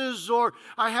taxes, or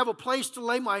I have a place to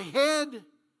lay my head.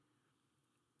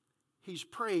 He's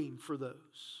praying for those.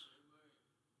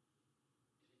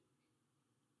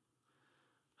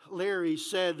 Larry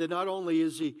said that not only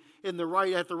is he at the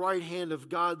right hand of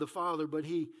God the Father, but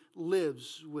He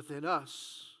lives within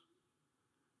us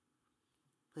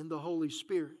in the Holy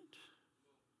Spirit.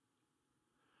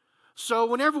 So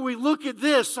whenever we look at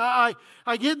this, I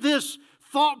get this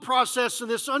thought process and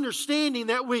this understanding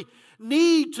that we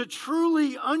need to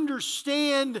truly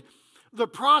understand the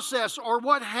process, or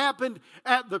what happened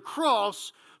at the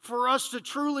cross, for us to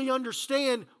truly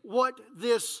understand what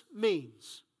this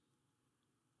means.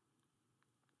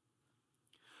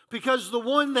 Because the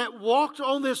one that walked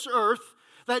on this earth,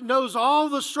 that knows all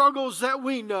the struggles that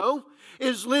we know,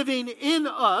 is living in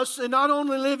us, and not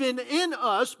only living in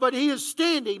us, but He is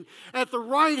standing at the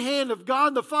right hand of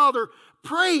God the Father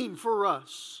praying for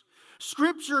us.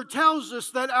 Scripture tells us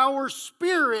that our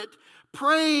spirit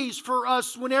prays for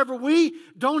us whenever we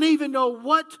don't even know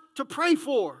what to pray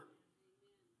for.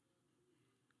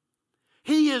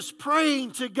 He is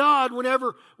praying to God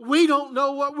whenever we don't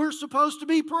know what we're supposed to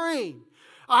be praying.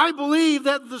 I believe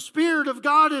that the Spirit of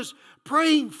God is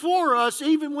praying for us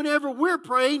even whenever we're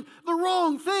praying the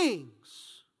wrong things.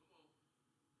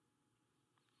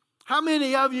 How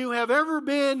many of you have ever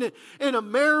been in a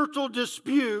marital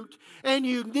dispute and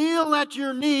you kneel at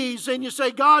your knees and you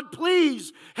say, God,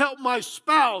 please help my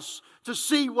spouse to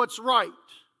see what's right?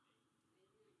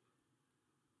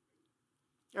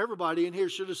 Everybody in here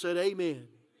should have said amen.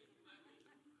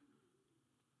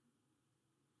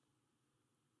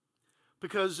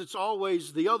 Because it's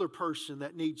always the other person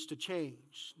that needs to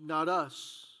change, not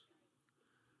us.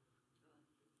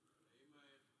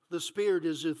 The Spirit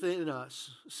is within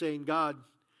us saying, God,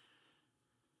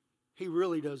 he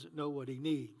really doesn't know what he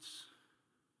needs,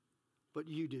 but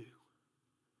you do.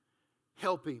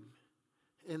 Help him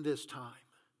in this time.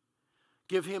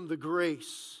 Give him the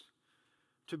grace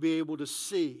to be able to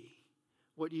see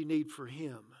what you need for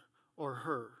him or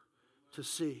her to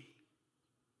see.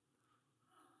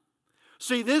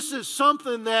 See, this is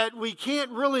something that we can't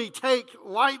really take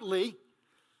lightly,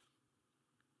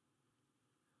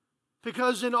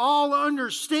 because in all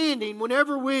understanding,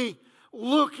 whenever we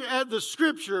look at the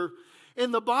Scripture,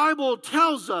 and the Bible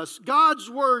tells us, God's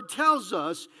Word tells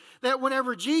us, that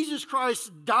whenever Jesus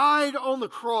Christ died on the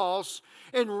cross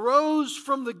and rose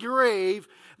from the grave,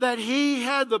 that He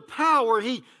had the power,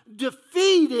 He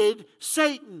defeated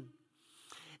Satan.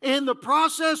 In the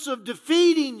process of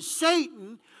defeating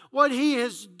Satan, what He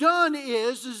has done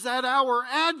is that our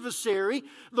adversary,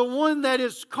 the one that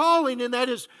is calling and that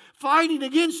is fighting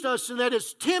against us and that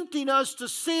is tempting us to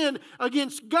sin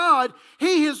against God,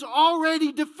 He has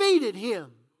already defeated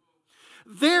him.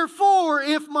 Therefore,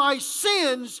 if my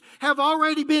sins have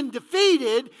already been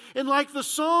defeated, and like the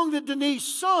song that Denise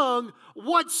sung,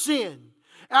 what sin?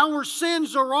 Our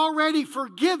sins are already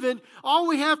forgiven. All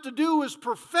we have to do is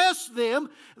profess them.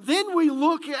 Then we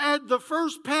look at the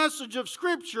first passage of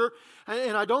Scripture,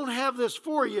 and I don't have this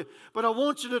for you, but I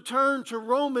want you to turn to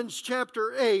Romans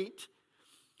chapter 8.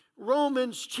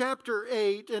 Romans chapter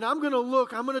 8, and I'm going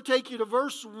to take you to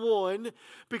verse 1,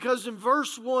 because in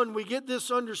verse 1 we get this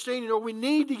understanding, or we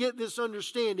need to get this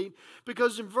understanding,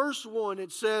 because in verse 1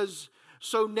 it says,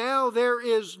 so now there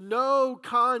is no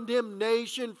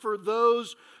condemnation for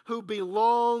those who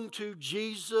belong to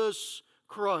Jesus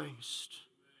Christ.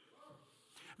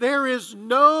 There is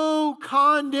no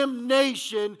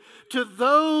condemnation to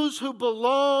those who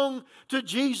belong to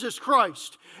Jesus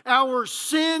Christ. Our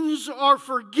sins are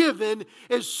forgiven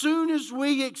as soon as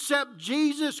we accept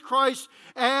Jesus Christ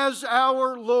as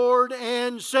our Lord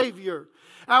and Savior.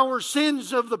 Our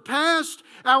sins of the past,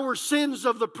 our sins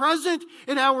of the present,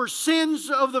 and our sins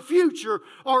of the future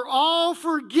are all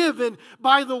forgiven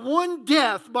by the one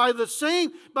death, by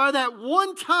that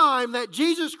one time that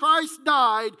Jesus Christ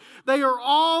died. They are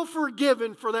all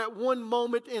forgiven for that one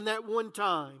moment in that one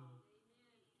time.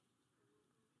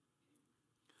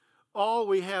 All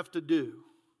we have to do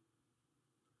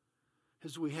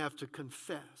is we have to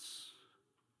confess.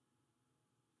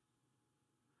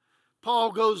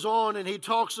 Paul goes on and he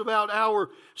talks about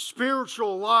our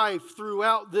spiritual life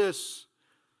throughout this.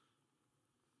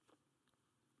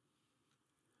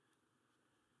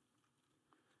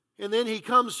 And then he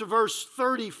comes to verse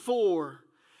 34.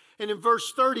 And in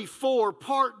verse 34,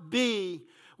 part B,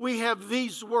 we have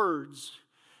these words.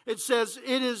 It says,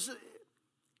 it is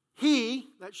He,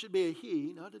 that should be a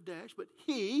he, not a dash, but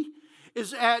He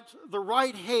is at the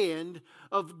right hand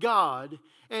of God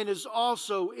and is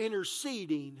also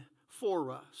interceding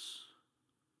for us.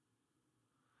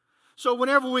 So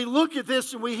whenever we look at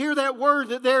this and we hear that word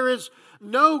that there is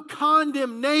no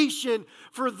condemnation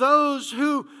for those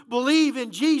who believe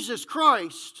in Jesus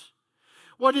Christ,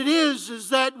 what it is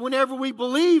that whenever we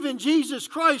believe in Jesus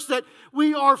Christ, that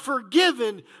we are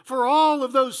forgiven for all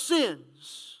of those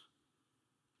sins.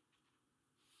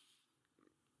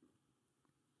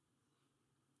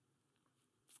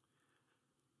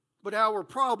 But our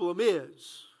problem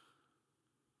is,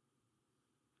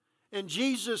 and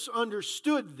Jesus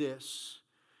understood this,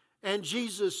 and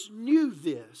Jesus knew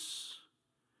this.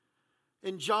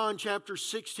 In John chapter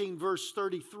 16, verse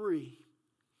 33,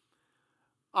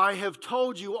 I have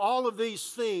told you all of these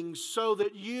things so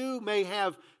that you may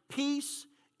have peace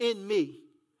in me.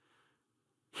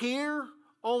 Here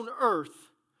on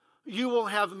earth, you will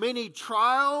have many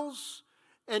trials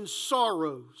and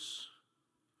sorrows.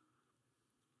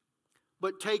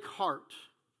 But take heart,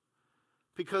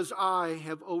 because I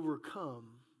have overcome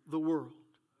the world.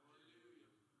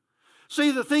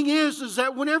 See, the thing is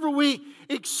that whenever we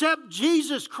accept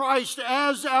Jesus Christ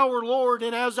as our Lord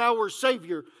and as our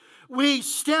Savior, we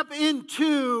step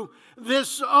into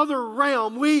this other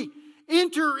realm. We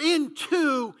enter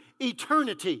into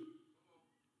eternity.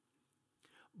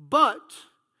 But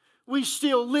we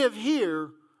still live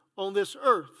here on this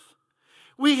earth.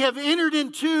 We have entered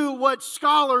into what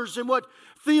scholars and what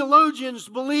theologians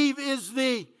believe is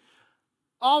the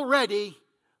already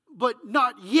but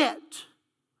not yet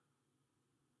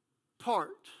part.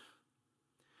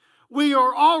 We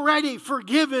are already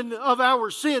forgiven of our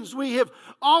sins. We have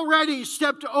already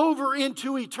stepped over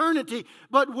into eternity,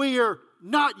 but we are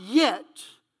not yet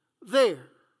there.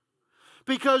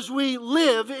 Because we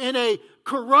live in a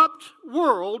corrupt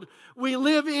world. We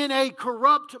live in a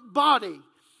corrupt body.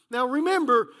 Now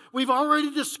remember, we've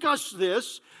already discussed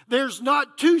this. There's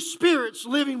not two spirits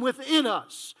living within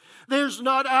us. There's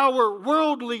not our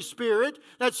worldly spirit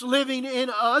that's living in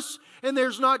us, and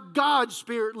there's not God's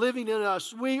spirit living in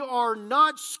us. We are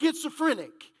not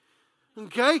schizophrenic.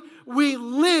 Okay? We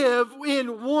live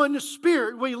in one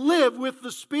spirit. We live with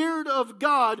the Spirit of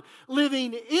God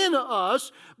living in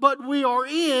us, but we are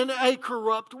in a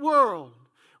corrupt world.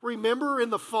 Remember in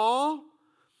the fall?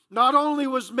 Not only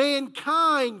was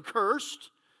mankind cursed,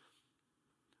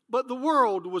 but the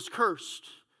world was cursed.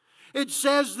 It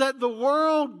says that the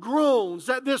world groans,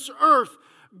 that this earth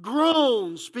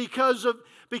groans because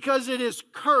it is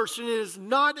cursed and it is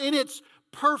not in its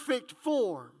perfect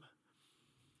form.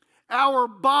 Our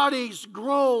bodies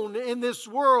groan in this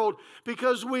world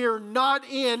because we are not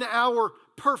in our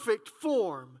perfect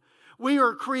form. We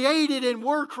are created and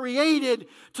were created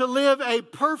to live a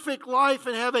perfect life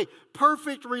and have a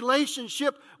perfect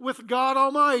relationship with God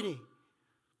Almighty.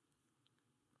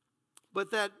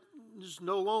 But that is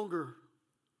no longer.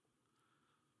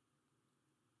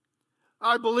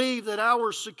 I believe that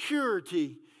our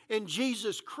security in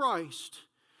Jesus Christ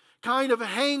kind of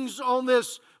hangs on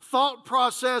this thought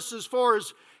process as far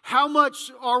as how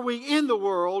much are we in the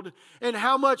world and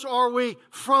how much are we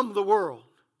from the world.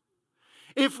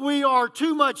 If we are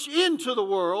too much into the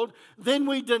world, then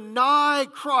we deny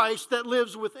Christ that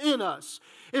lives within us.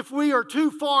 If we are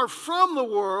too far from the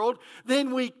world,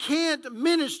 then we can't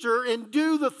minister and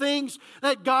do the things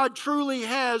that God truly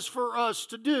has for us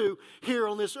to do here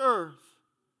on this earth.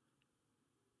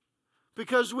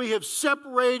 Because we have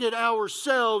separated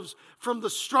ourselves from the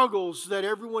struggles that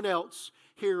everyone else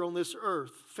here on this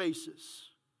earth faces.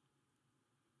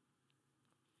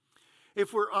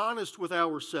 If we're honest with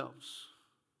ourselves,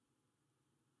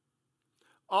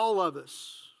 all of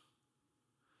us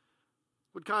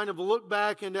would kind of look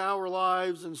back into our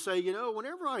lives and say,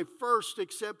 whenever I first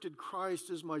accepted Christ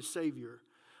as my Savior,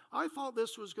 I thought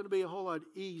this was going to be a whole lot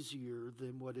easier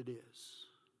than what it is.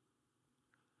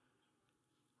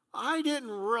 I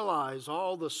didn't realize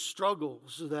all the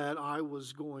struggles that I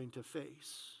was going to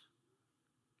face.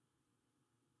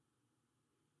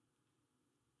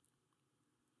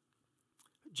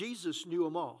 Jesus knew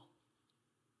them all.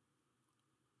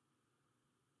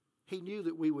 He knew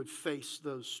that we would face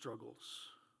those struggles.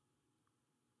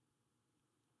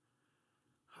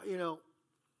 You know,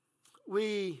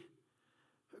 we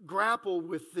grapple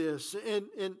with this.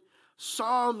 In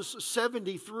Psalms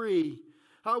 73,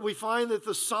 we find that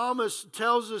the psalmist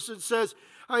tells us,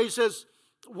 he says,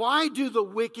 why do the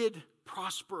wicked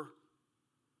prosper?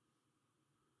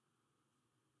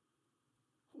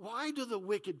 Why do the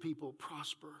wicked people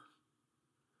prosper?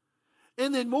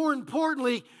 And then more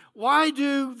importantly, why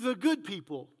do the good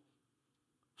people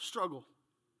struggle?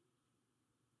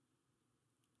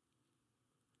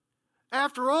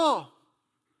 After all,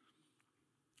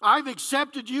 I've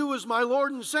accepted you as my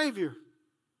Lord and Savior.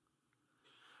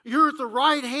 You're at the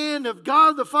right hand of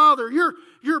God the Father.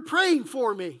 You're praying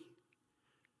for me.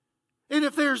 And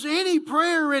if there's any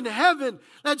prayer in heaven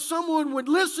that someone would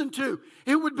listen to,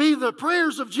 it would be the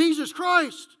prayers of Jesus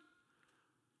Christ.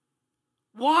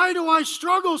 Why do I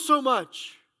struggle so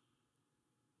much?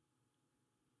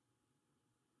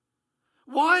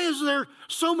 Why is there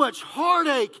so much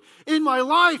heartache in my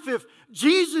life if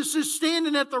Jesus is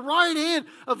standing at the right hand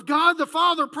of God the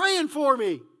Father praying for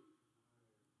me?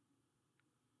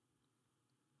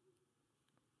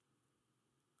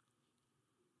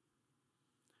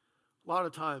 A lot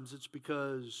of times it's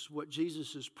because what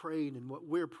Jesus is praying and what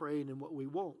we're praying and what we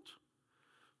want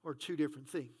are two different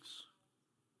things.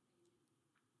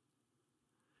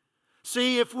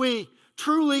 See, if we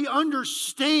truly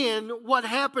understand what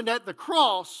happened at the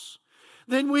cross,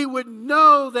 then we would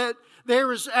know that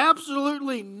there is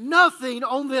absolutely nothing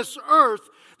on this earth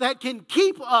that can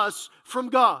keep us from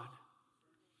God.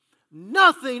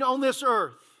 Nothing on this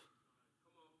earth.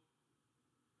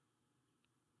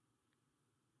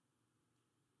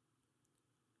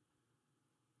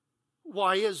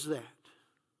 Why is that?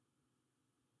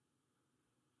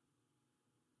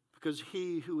 Because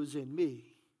he who is in me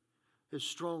is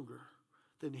stronger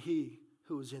than he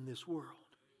who is in this world.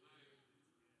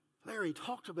 Larry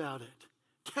talked about it,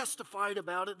 testified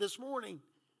about it this morning.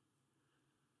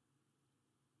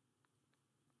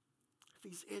 If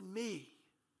he's in me,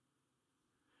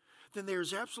 then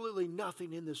there's absolutely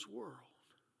nothing in this world.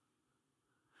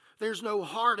 There's no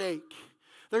heartache.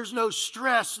 There's no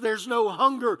stress. There's no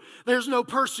hunger. There's no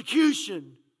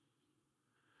persecution.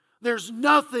 There's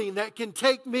nothing that can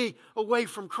take me away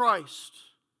from Christ.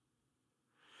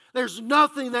 There's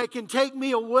nothing that can take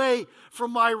me away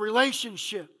from my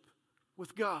relationship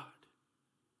with God.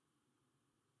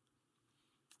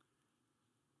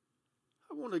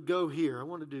 I want to go here. I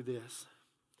want to do this.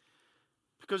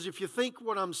 Because if you think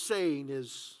what I'm saying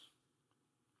is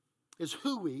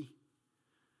hooey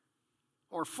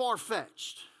or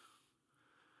far-fetched,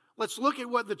 let's look at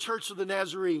what the Church of the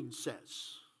Nazarene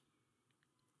says.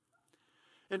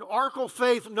 In Article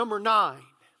Faith number 9,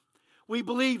 we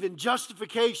believe in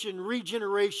justification,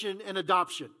 regeneration, and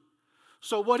adoption.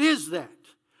 So what is that?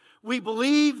 We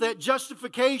believe that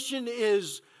justification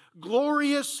is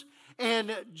glorious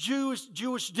and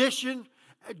judicial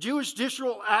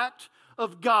act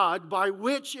of God by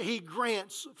which He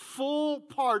grants full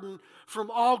pardon from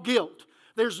all guilt.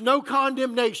 There's no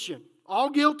condemnation. All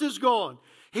guilt is gone.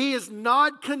 He is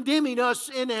not condemning us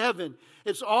in heaven.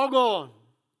 It's all gone.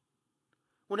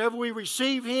 Whenever we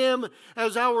receive Him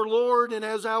as our Lord and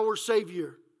as our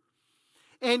Savior.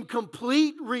 And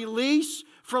complete release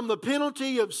from the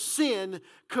penalty of sin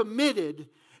committed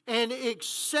and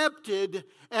accepted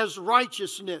as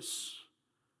righteousness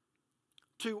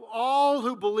to all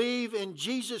who believe in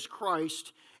Jesus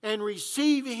Christ and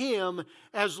receive Him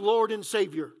as Lord and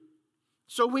Savior.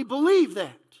 So we believe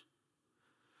that.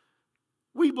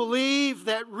 We believe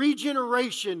that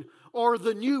regeneration or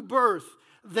the new birth,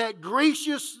 that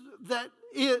gracious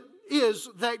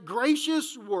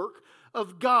work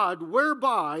of God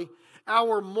whereby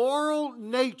our moral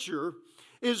nature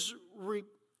is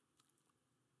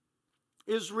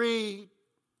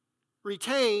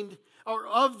retained, or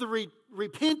of the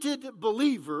repented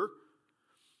believer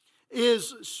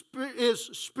is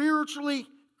spiritually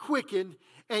quickened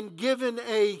and given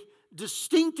a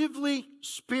distinctively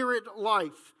spirit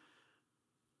life,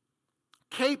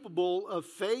 capable of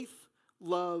faith,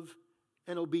 love,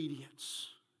 and obedience.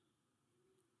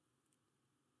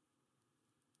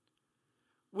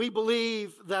 We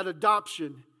believe that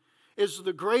adoption is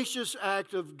the gracious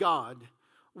act of God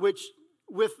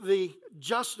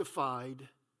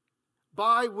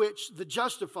by which the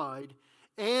justified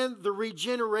and the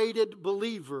regenerated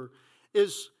believer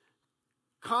is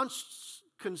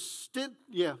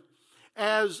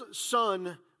as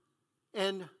son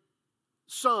and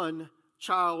son,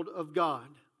 child of God.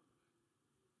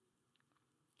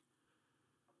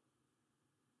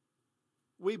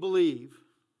 We believe,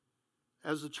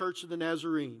 as the Church of the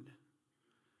Nazarene,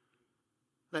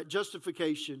 that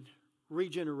justification,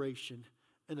 regeneration,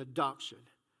 and adoption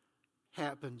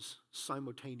happens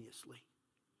simultaneously.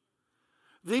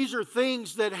 These are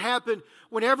things that happen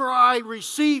whenever I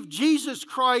receive Jesus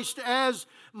Christ as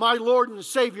my Lord and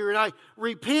Savior and I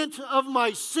repent of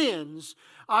my sins.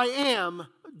 I am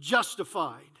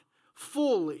justified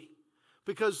fully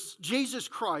because Jesus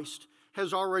Christ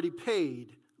has already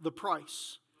paid the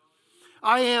price.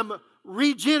 I am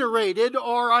regenerated,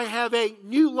 or I have a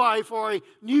new life or a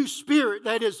new spirit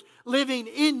that is living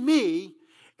in me,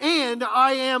 and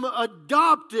I am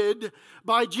adopted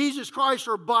by Jesus Christ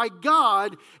or by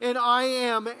God, and I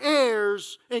am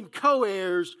heirs and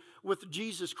co-heirs with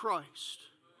Jesus Christ.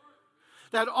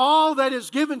 That all that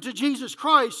is given to Jesus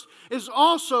Christ is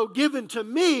also given to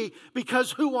me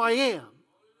because who I am.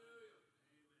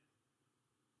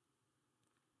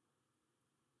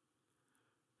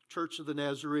 Church of the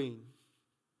Nazarene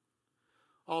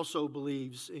also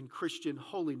believes in Christian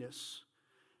holiness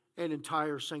and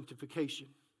entire sanctification.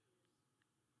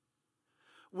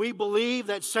 We believe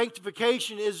that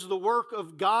sanctification is the work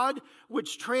of God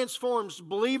which transforms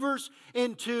believers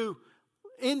into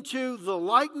the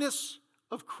likeness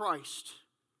of Christ.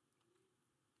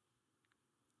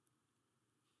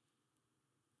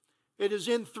 It is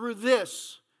through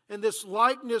this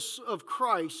likeness of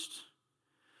Christ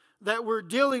that we're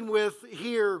dealing with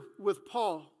here with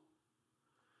Paul.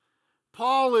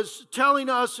 Paul is telling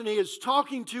us, and he is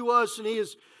talking to us, and he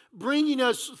is bringing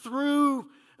us through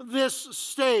this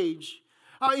stage.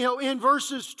 In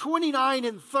verses 29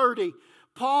 and 30,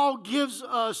 Paul gives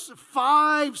us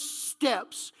 5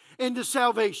 steps into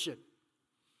salvation.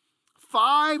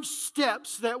 5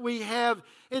 steps that we have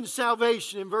in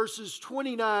salvation in verses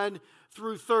 29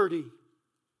 through 30.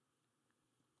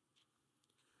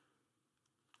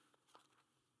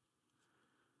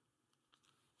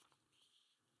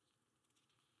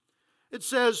 It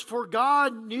says, "For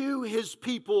God knew His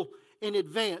people in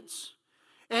advance,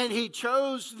 and He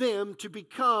chose them to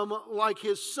become like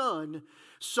His Son,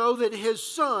 so that His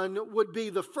Son would be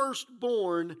the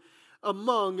firstborn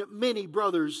among many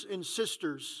brothers and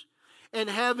sisters. And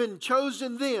having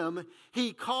chosen them,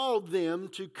 He called them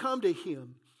to come to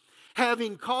Him.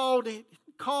 Having called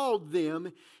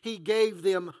them, He gave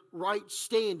them right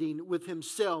standing with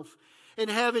Himself. And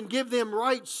having given them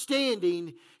right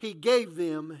standing, He gave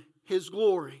them His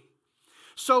glory."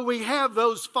 So we have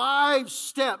those 5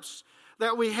 steps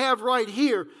that we have right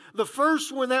here. The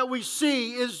first one that we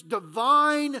see is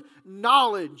divine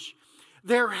knowledge.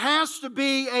 There has to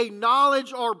be a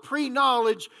knowledge or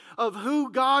pre-knowledge of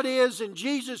who God is in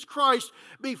Jesus Christ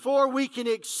before we can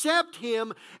accept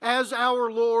Him as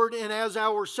our Lord and as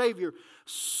our Savior.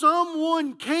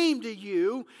 Someone came to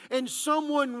you and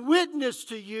someone witnessed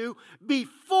to you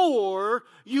before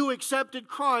you accepted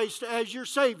Christ as your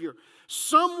Savior.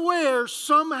 Somewhere,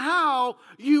 somehow,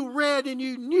 you read and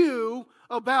you knew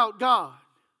about God.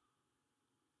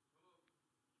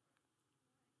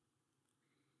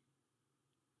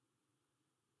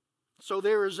 So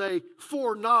there is a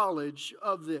foreknowledge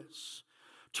of this.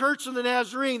 Church of the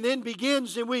Nazarene then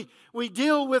begins, and we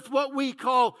deal with what we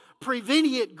call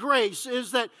prevenient grace,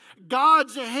 is that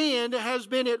God's hand has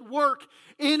been at work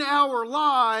in our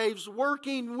lives,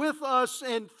 working with us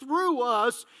and through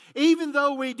us, even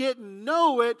though we didn't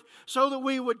know it, so that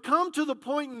we would come to the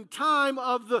point in time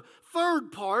of the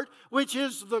third part, which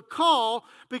is the call,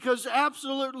 because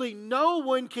absolutely no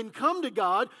one can come to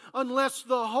God unless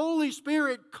the Holy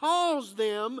Spirit calls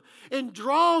them and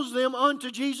draws them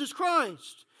unto Jesus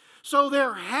Christ. So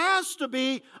there has to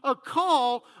be a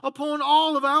call upon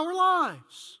all of our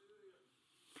lives.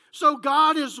 So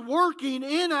God is working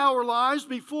in our lives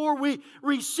before we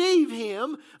receive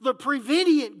Him, the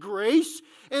prevenient grace,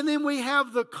 and then we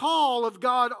have the call of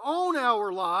God on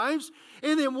our lives.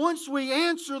 And then once we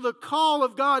answer the call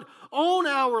of God on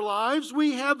our lives,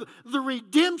 we have the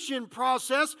redemption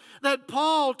process that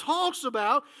Paul talks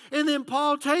about. And then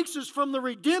Paul takes us from the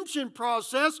redemption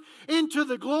process into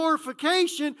the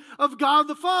glorification of God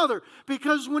the Father.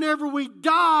 Because whenever we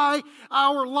die,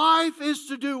 our life is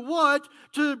to do what?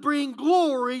 To bring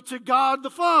glory to God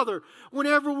the Father.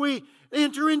 Whenever we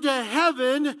enter into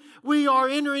heaven, we are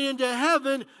entering into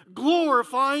heaven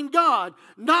glorifying God,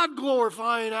 not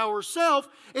glorifying ourselves.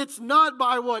 It's not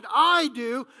by what I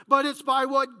do, but it's by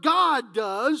what God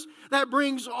does that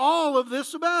brings all of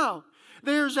this about.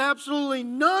 there's absolutely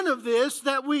none of this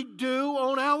that we do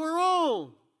on our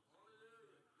own.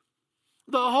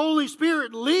 The Holy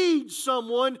Spirit leads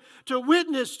someone to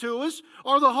witness to us,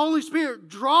 or the Holy Spirit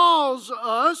draws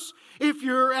us. If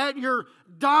you're at your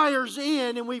dyer's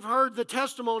inn, and we've heard the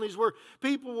testimonies where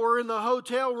people were in the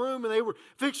hotel room and they were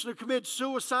fixing to commit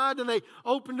suicide, and they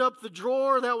opened up the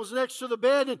drawer that was next to the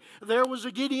bed, and there was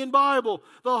a Gideon Bible.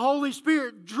 The Holy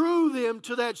Spirit drew them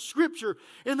to that scripture,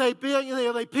 and they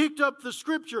picked up the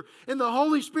scripture, and the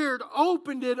Holy Spirit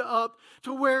opened it up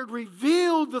to where it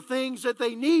revealed the things that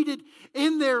they needed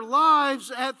in their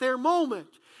lives at their moment.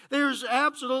 There's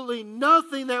absolutely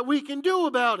nothing that we can do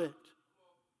about it.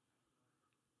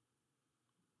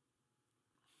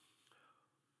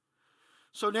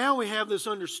 So now we have this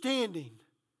understanding.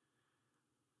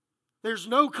 There's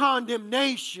no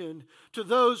condemnation to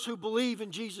those who believe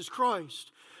in Jesus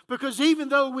Christ. Because even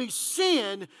though we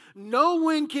sin, no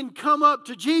one can come up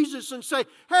to Jesus and say,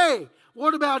 hey,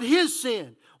 what about his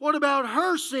sin? What about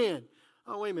her sin?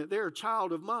 Oh, wait a minute, they're a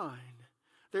child of mine.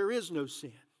 There is no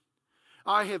sin.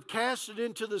 I have cast it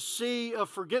into the sea of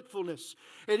forgetfulness.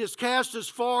 It is cast as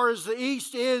far as the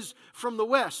east is from the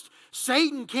west.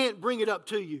 Satan can't bring it up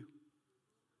to you.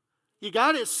 You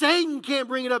got it? Satan can't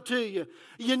bring it up to you.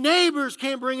 Your neighbors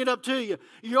can't bring it up to you.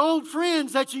 Your old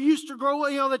friends that you used to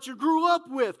that you grew up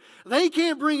with, they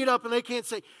can't bring it up, and they can't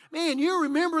say, man, you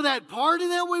remember that party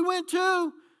that we went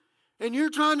to? And you're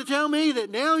trying to tell me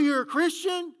that now you're a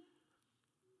Christian?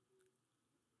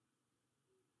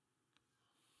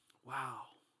 Wow.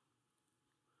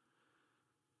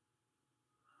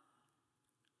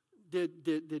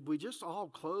 Did we just all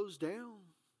close down?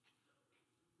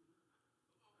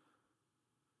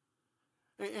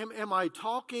 Am I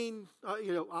talking,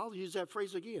 I'll use that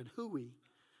phrase again, hooey.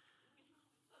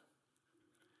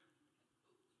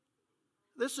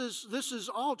 This is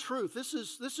all truth. This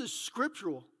is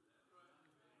scriptural.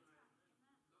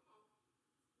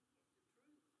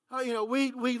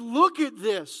 We look at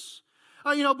this,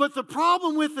 but the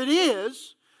problem with it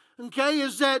is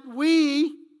that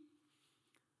we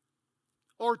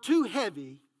are too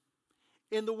heavy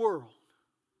in the world.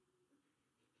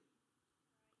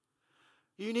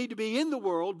 You need to be in the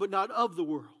world, but not of the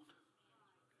world.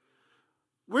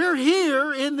 We're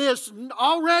here in this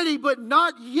already, but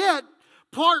not yet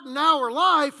part in our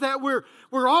life that we're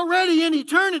already in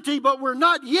eternity, but we're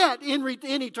not yet in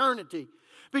eternity.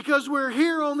 Because we're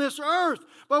here on this earth,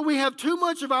 but we have too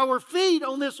much of our feet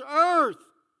on this earth.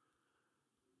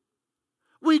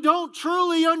 We don't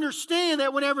truly understand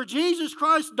that whenever Jesus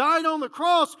Christ died on the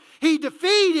cross, He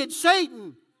defeated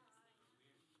Satan.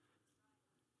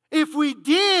 If we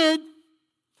did,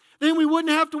 then we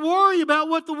wouldn't have to worry about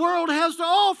what the world has to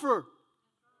offer.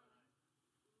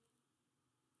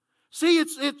 See,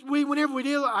 whenever we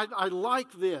deal, I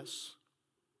like this.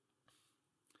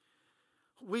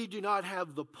 We do not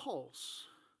have the pulse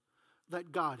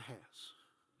that God has.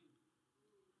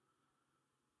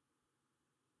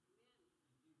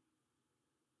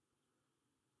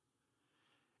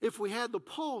 If we had the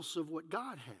pulse of what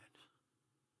God had,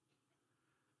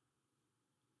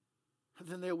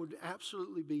 then there would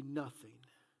absolutely be nothing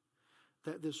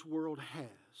that this world has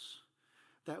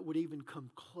that would even come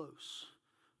close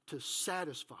to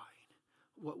satisfying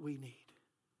what we need.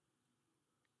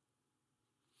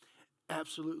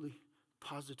 Absolutely,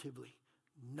 positively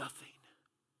nothing.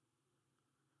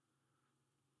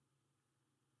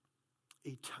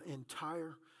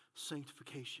 Entire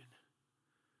sanctification.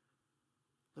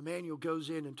 The manual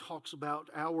goes in and talks about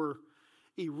our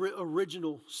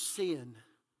original sin.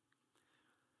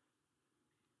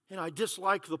 And I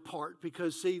dislike the part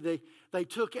because, see, they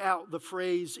took out the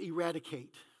phrase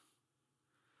eradicate.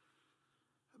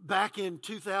 Back in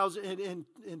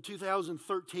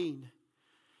 2013,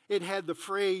 it had the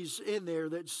phrase in there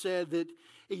that said that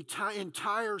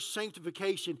entire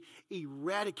sanctification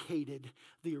eradicated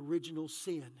the original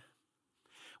sin.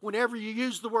 Whenever you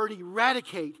use the word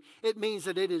eradicate, it means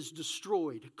that it is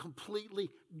destroyed, completely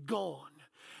gone.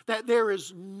 That there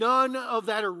is none of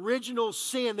that original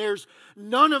sin. There's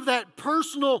none of that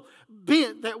personal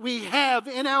bent that we have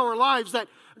in our lives that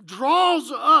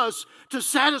draws us to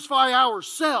satisfy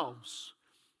ourselves.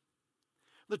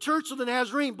 The Church of the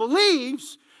Nazarene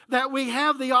believes that we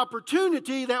have the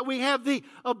opportunity, that we have the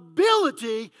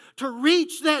ability to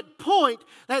reach that point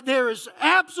that there is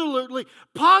absolutely,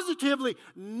 positively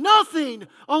nothing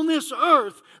on this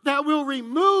earth that will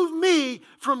remove me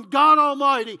from God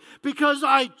Almighty, because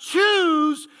I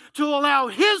choose to allow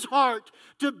His heart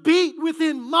to beat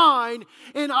within mine,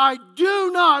 and I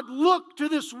do not look to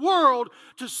this world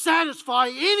to satisfy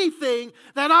anything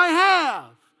that I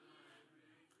have.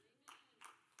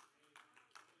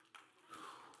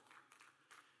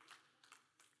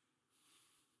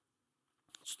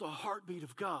 the heartbeat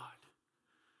of God.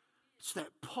 It's that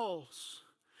pulse.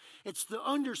 It's the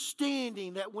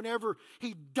understanding that whenever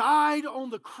He died on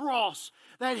the cross,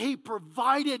 that He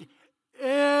provided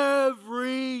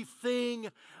everything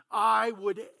I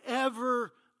would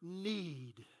ever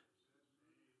need.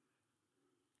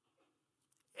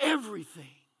 Everything.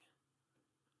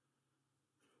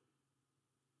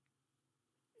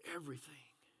 Everything.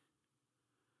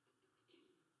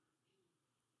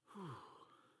 Whew.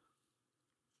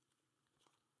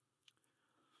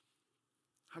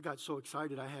 I got so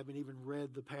excited I haven't even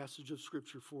read the passage of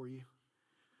Scripture for you.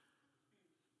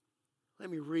 Let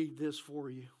me read this for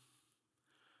you.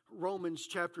 Romans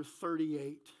chapter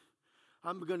 38.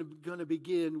 I'm going to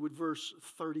begin with verse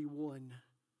 31.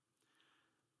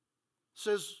 It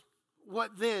says,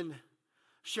 "What then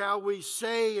shall we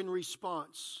say in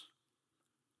response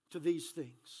to these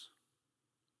things?"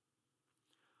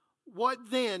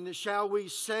 What then shall we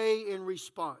say in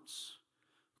response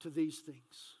to these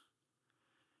things?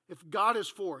 If God is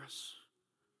for us,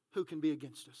 who can be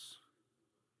against us?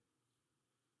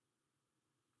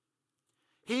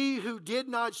 He who did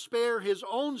not spare His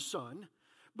own Son,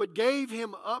 but gave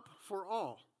Him up for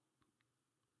all,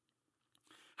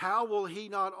 how will He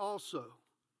not also,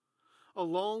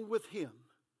 along with Him,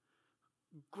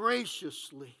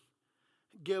 graciously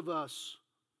give us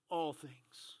all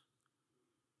things?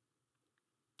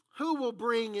 Who will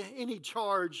bring any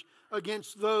charge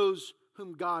against those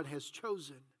whom God has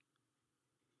chosen?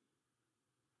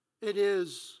 It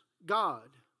is God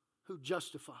who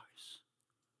justifies.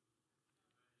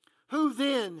 Who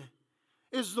then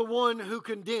is the one who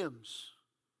condemns?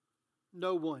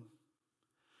 No one.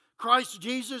 Christ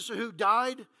Jesus, who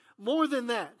died, more than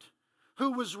that,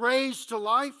 who was raised to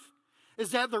life,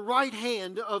 is at the right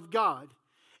hand of God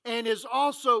and is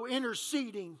also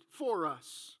interceding for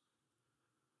us.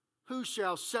 Who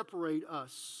shall separate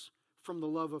us from the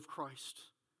love of Christ?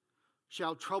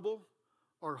 Shall trouble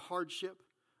or hardship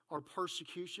or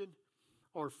persecution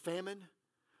or famine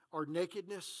or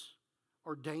nakedness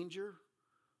or danger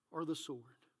or the sword?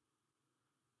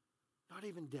 Not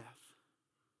even death.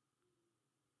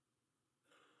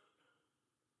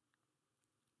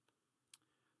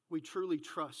 We truly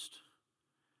trust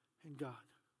in God.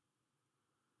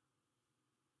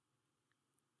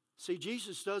 See,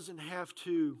 Jesus doesn't have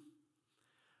to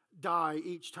die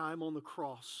each time on the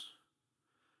cross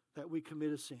that we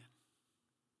commit a sin.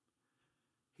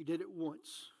 He did it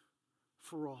once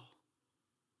for all.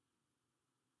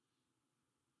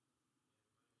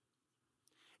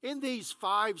 In these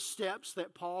 5 steps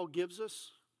that Paul gives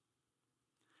us,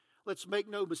 let's make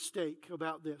no mistake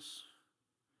about this.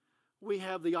 We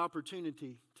have the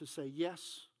opportunity to say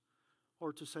yes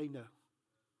or to say no.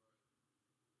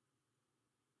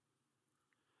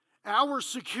 Our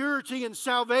security and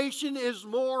salvation is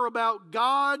more about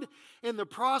God in the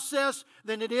process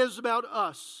than it is about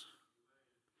us.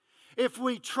 If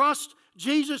we trust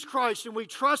Jesus Christ and we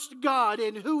trust God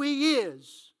in who He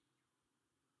is,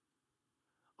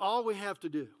 all we have to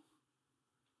do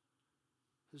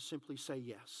is simply say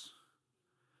yes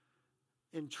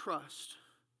and trust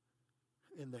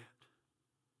in that.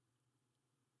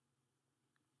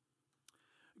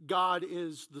 God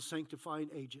is the sanctifying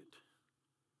agent,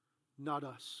 not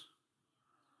us.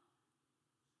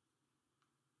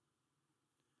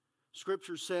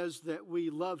 Scripture says that we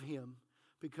love Him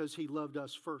because He loved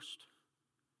us first.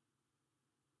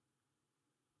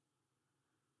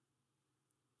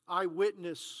 I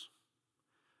witness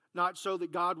not so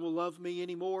that God will love me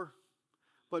anymore,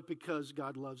 but because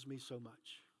God loves me so much.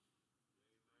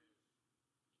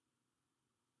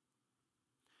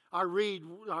 I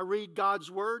read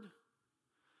God's Word,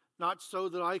 not so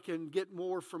that I can get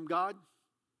more from God,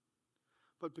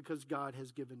 but because God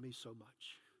has given me so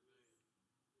much.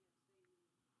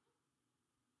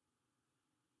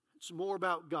 It's more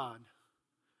about God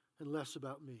and less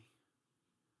about me.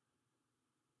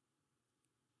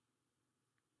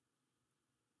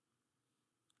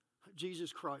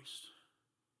 Jesus Christ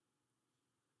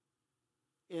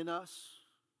in us,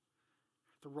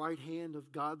 at the right hand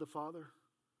of God the Father,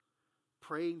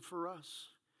 praying for us,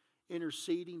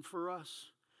 interceding for us,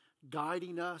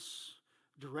 guiding us,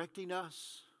 directing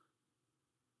us.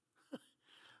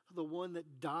 The one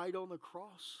that died on the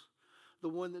cross, the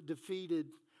one that defeated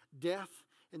death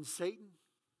and Satan,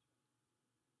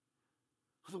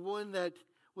 the one that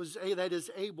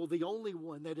is able, the only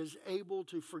one that is able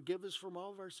to forgive us from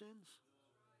all of our sins.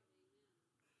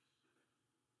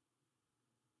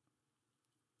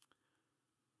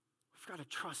 We've got to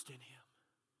trust in Him.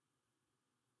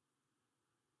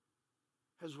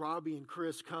 As Robbie and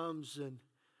Chris comes and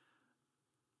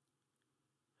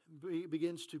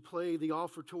begins to play the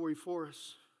offertory for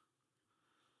us.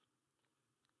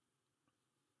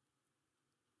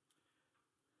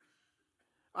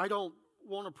 I don't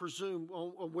want to presume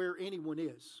on where anyone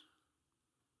is.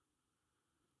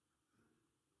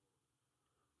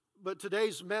 But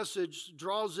today's message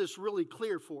draws this really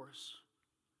clear for us.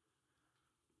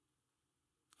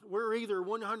 We're either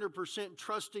 100%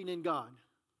 trusting in God,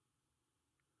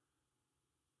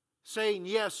 saying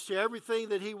yes to everything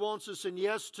that He wants us and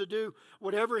yes to do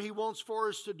whatever He wants for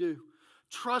us to do,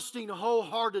 trusting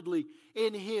wholeheartedly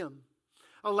in Him,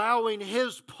 allowing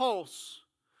His pulse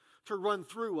to run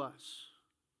through us,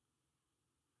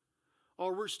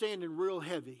 or we're standing real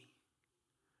heavy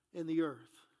in the earth.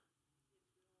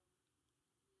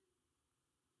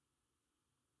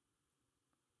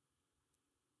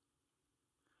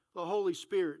 The Holy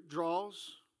Spirit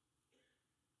draws.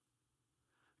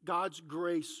 God's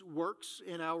grace works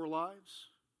in our lives.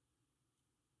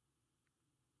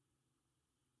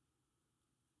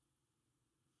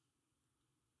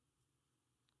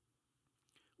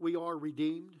 We are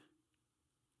redeemed.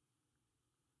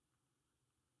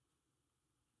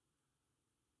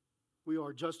 We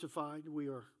are justified. We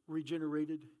are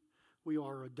regenerated. We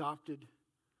are adopted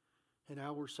in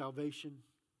our salvation.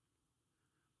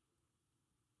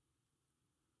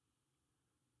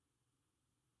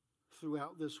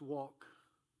 Throughout this walk,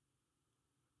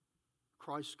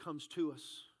 Christ comes to us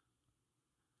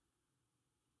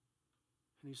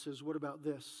and He says, what about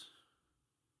this?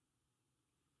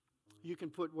 You can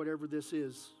put whatever this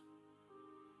is.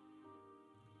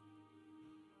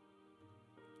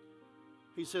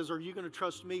 He says, are you going to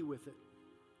trust me with it?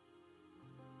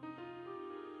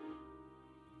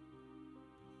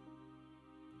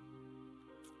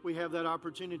 We have that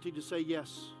opportunity to say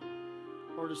yes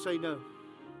or to say no.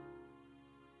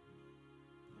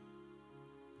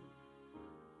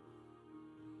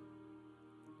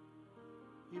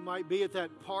 You might be at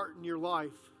that part in your life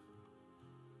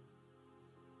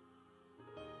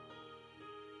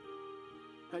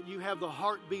that you have the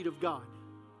heartbeat of God.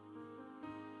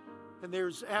 And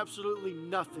there's absolutely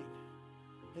nothing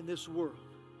in this world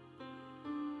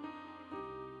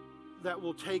that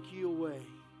will take you away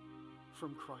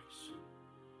from Christ.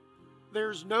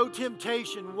 There's no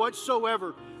temptation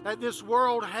whatsoever that this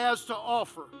world has to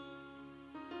offer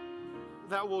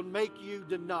that will make you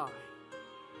deny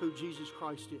who Jesus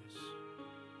Christ is.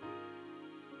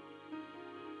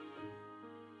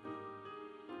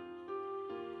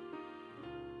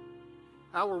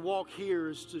 Our walk here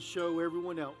is to show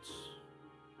everyone else,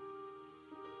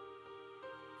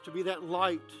 to be that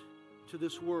light to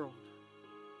this world.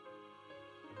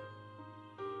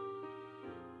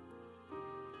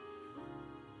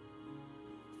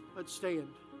 Let's stand.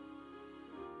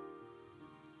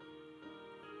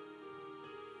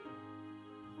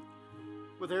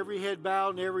 With every head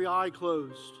bowed and every eye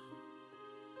closed.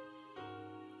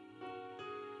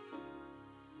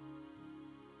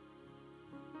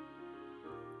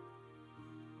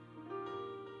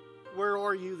 Where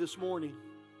are you this morning?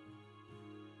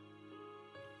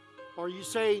 Are you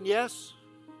saying yes?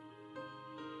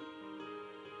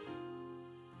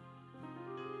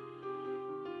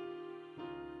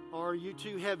 Or are you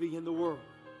too heavy in the world?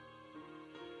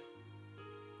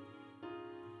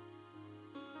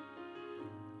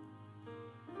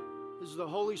 Is the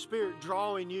Holy Spirit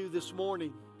drawing you this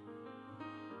morning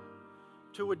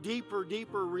to a deeper,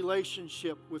 deeper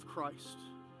relationship with Christ?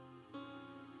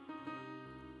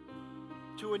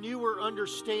 To a newer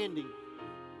understanding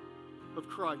of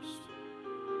Christ?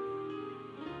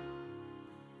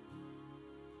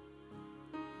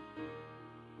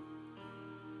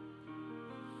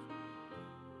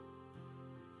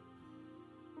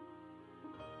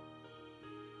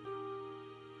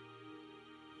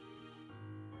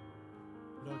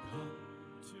 But I come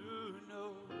to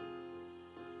know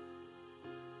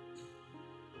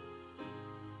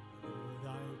that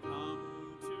I come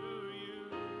to you.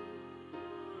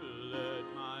 Let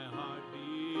my heart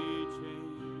be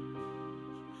changed,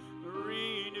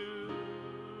 renewed,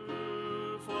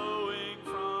 flowing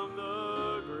from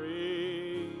the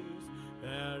grace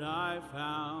that I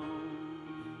found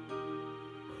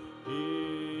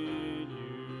in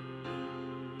you.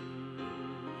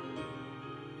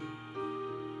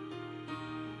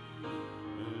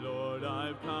 Lord,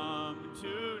 I've come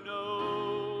to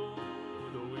know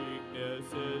the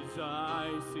weaknesses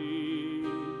I see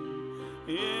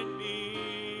in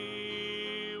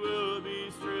me will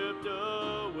be stripped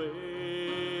away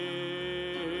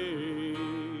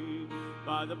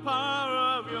by the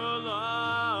power of your love.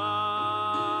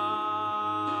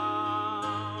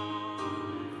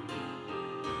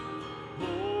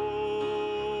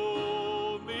 Oh,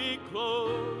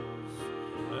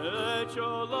 let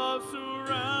your love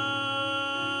surround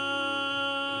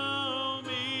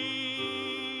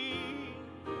me.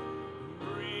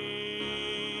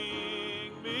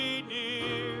 Bring me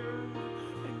near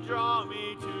and draw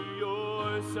me to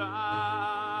your side.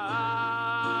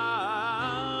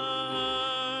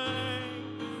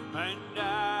 And as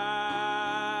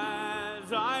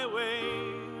I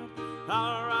wait,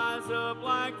 I'll rise up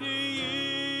like the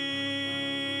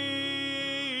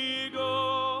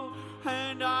eagle,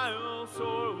 and I will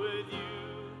soar with you.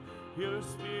 Your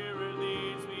spirit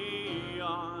leads me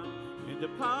on in the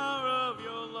power of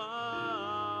your love.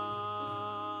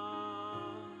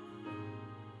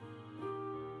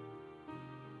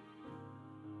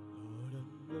 Lord,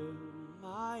 under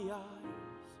my eyes,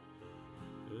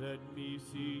 let me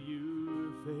see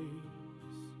you face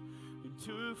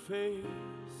to face,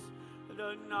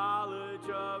 the knowledge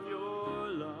of your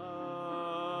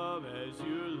love as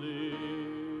you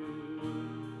live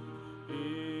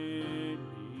in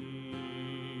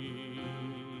me.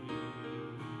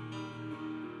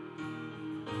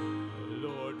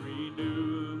 Lord,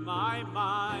 renew my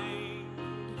mind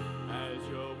as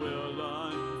your will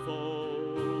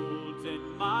unfolds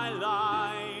in my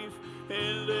life,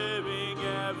 in living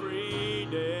every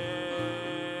day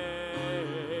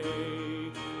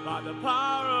by the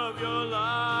power of your love.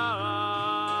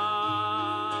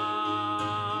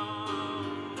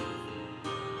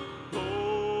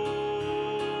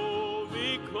 Hold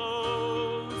me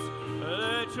close,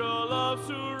 let your love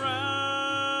surround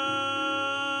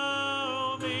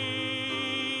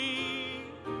me.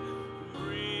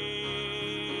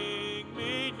 Bring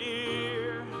me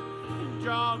near and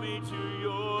draw me to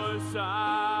your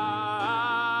side.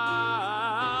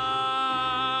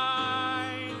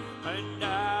 And as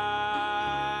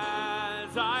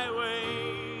I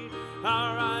wait,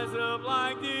 I'll rise up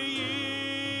like the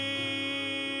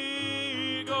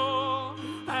eagle,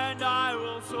 and I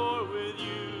will soar with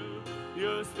you.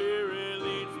 Your spirit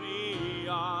leads me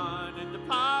on in the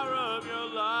power of your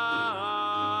love.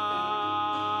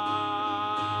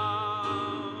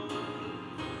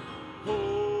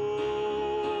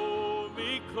 Hold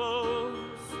me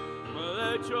close,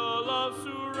 let your love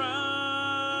surround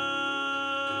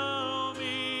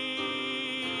me.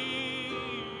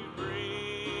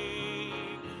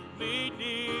 Bring me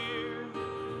near,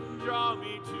 draw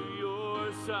me to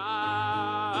your side.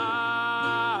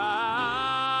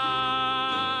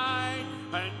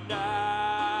 And as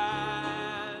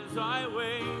I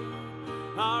wait,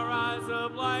 I'll rise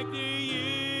up like the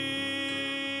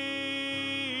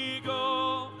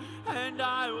eagle, and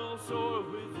I will soar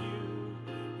with you.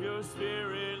 Your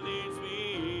spirit leads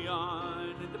me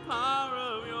on in the power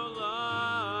of your love.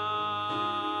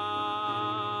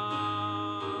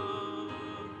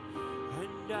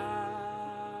 And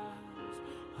as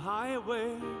I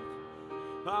wait,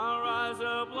 I'll rise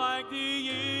up like the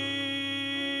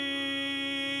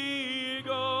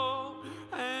eagle,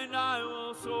 and I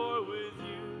will soar with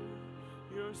you.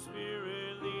 Your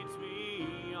spirit leads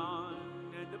me on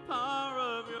in the power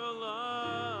of your love.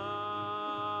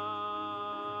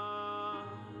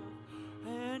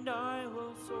 And I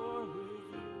will soar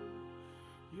with you.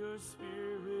 Your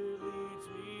spirit leads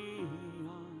me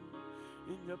on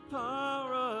in the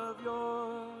power of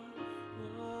your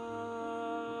love.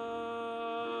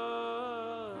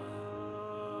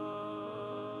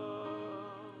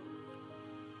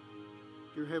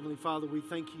 Dear Heavenly Father, we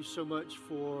thank you so much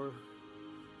for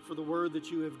the word that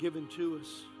you have given to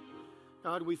us.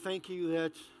 God, we thank you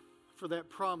that for that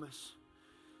promise,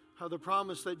 how the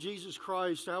promise that Jesus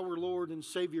Christ, our Lord and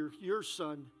Savior, your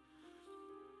Son,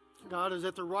 God, is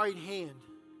at the right hand,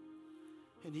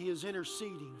 and He is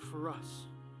interceding for us.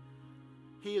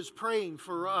 He is praying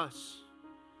for us,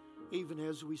 even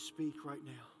as we speak right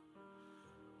now.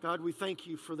 God, we thank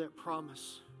you for that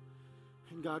promise.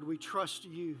 And God, we trust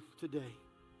you today.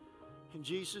 In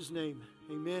Jesus' name,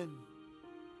 amen.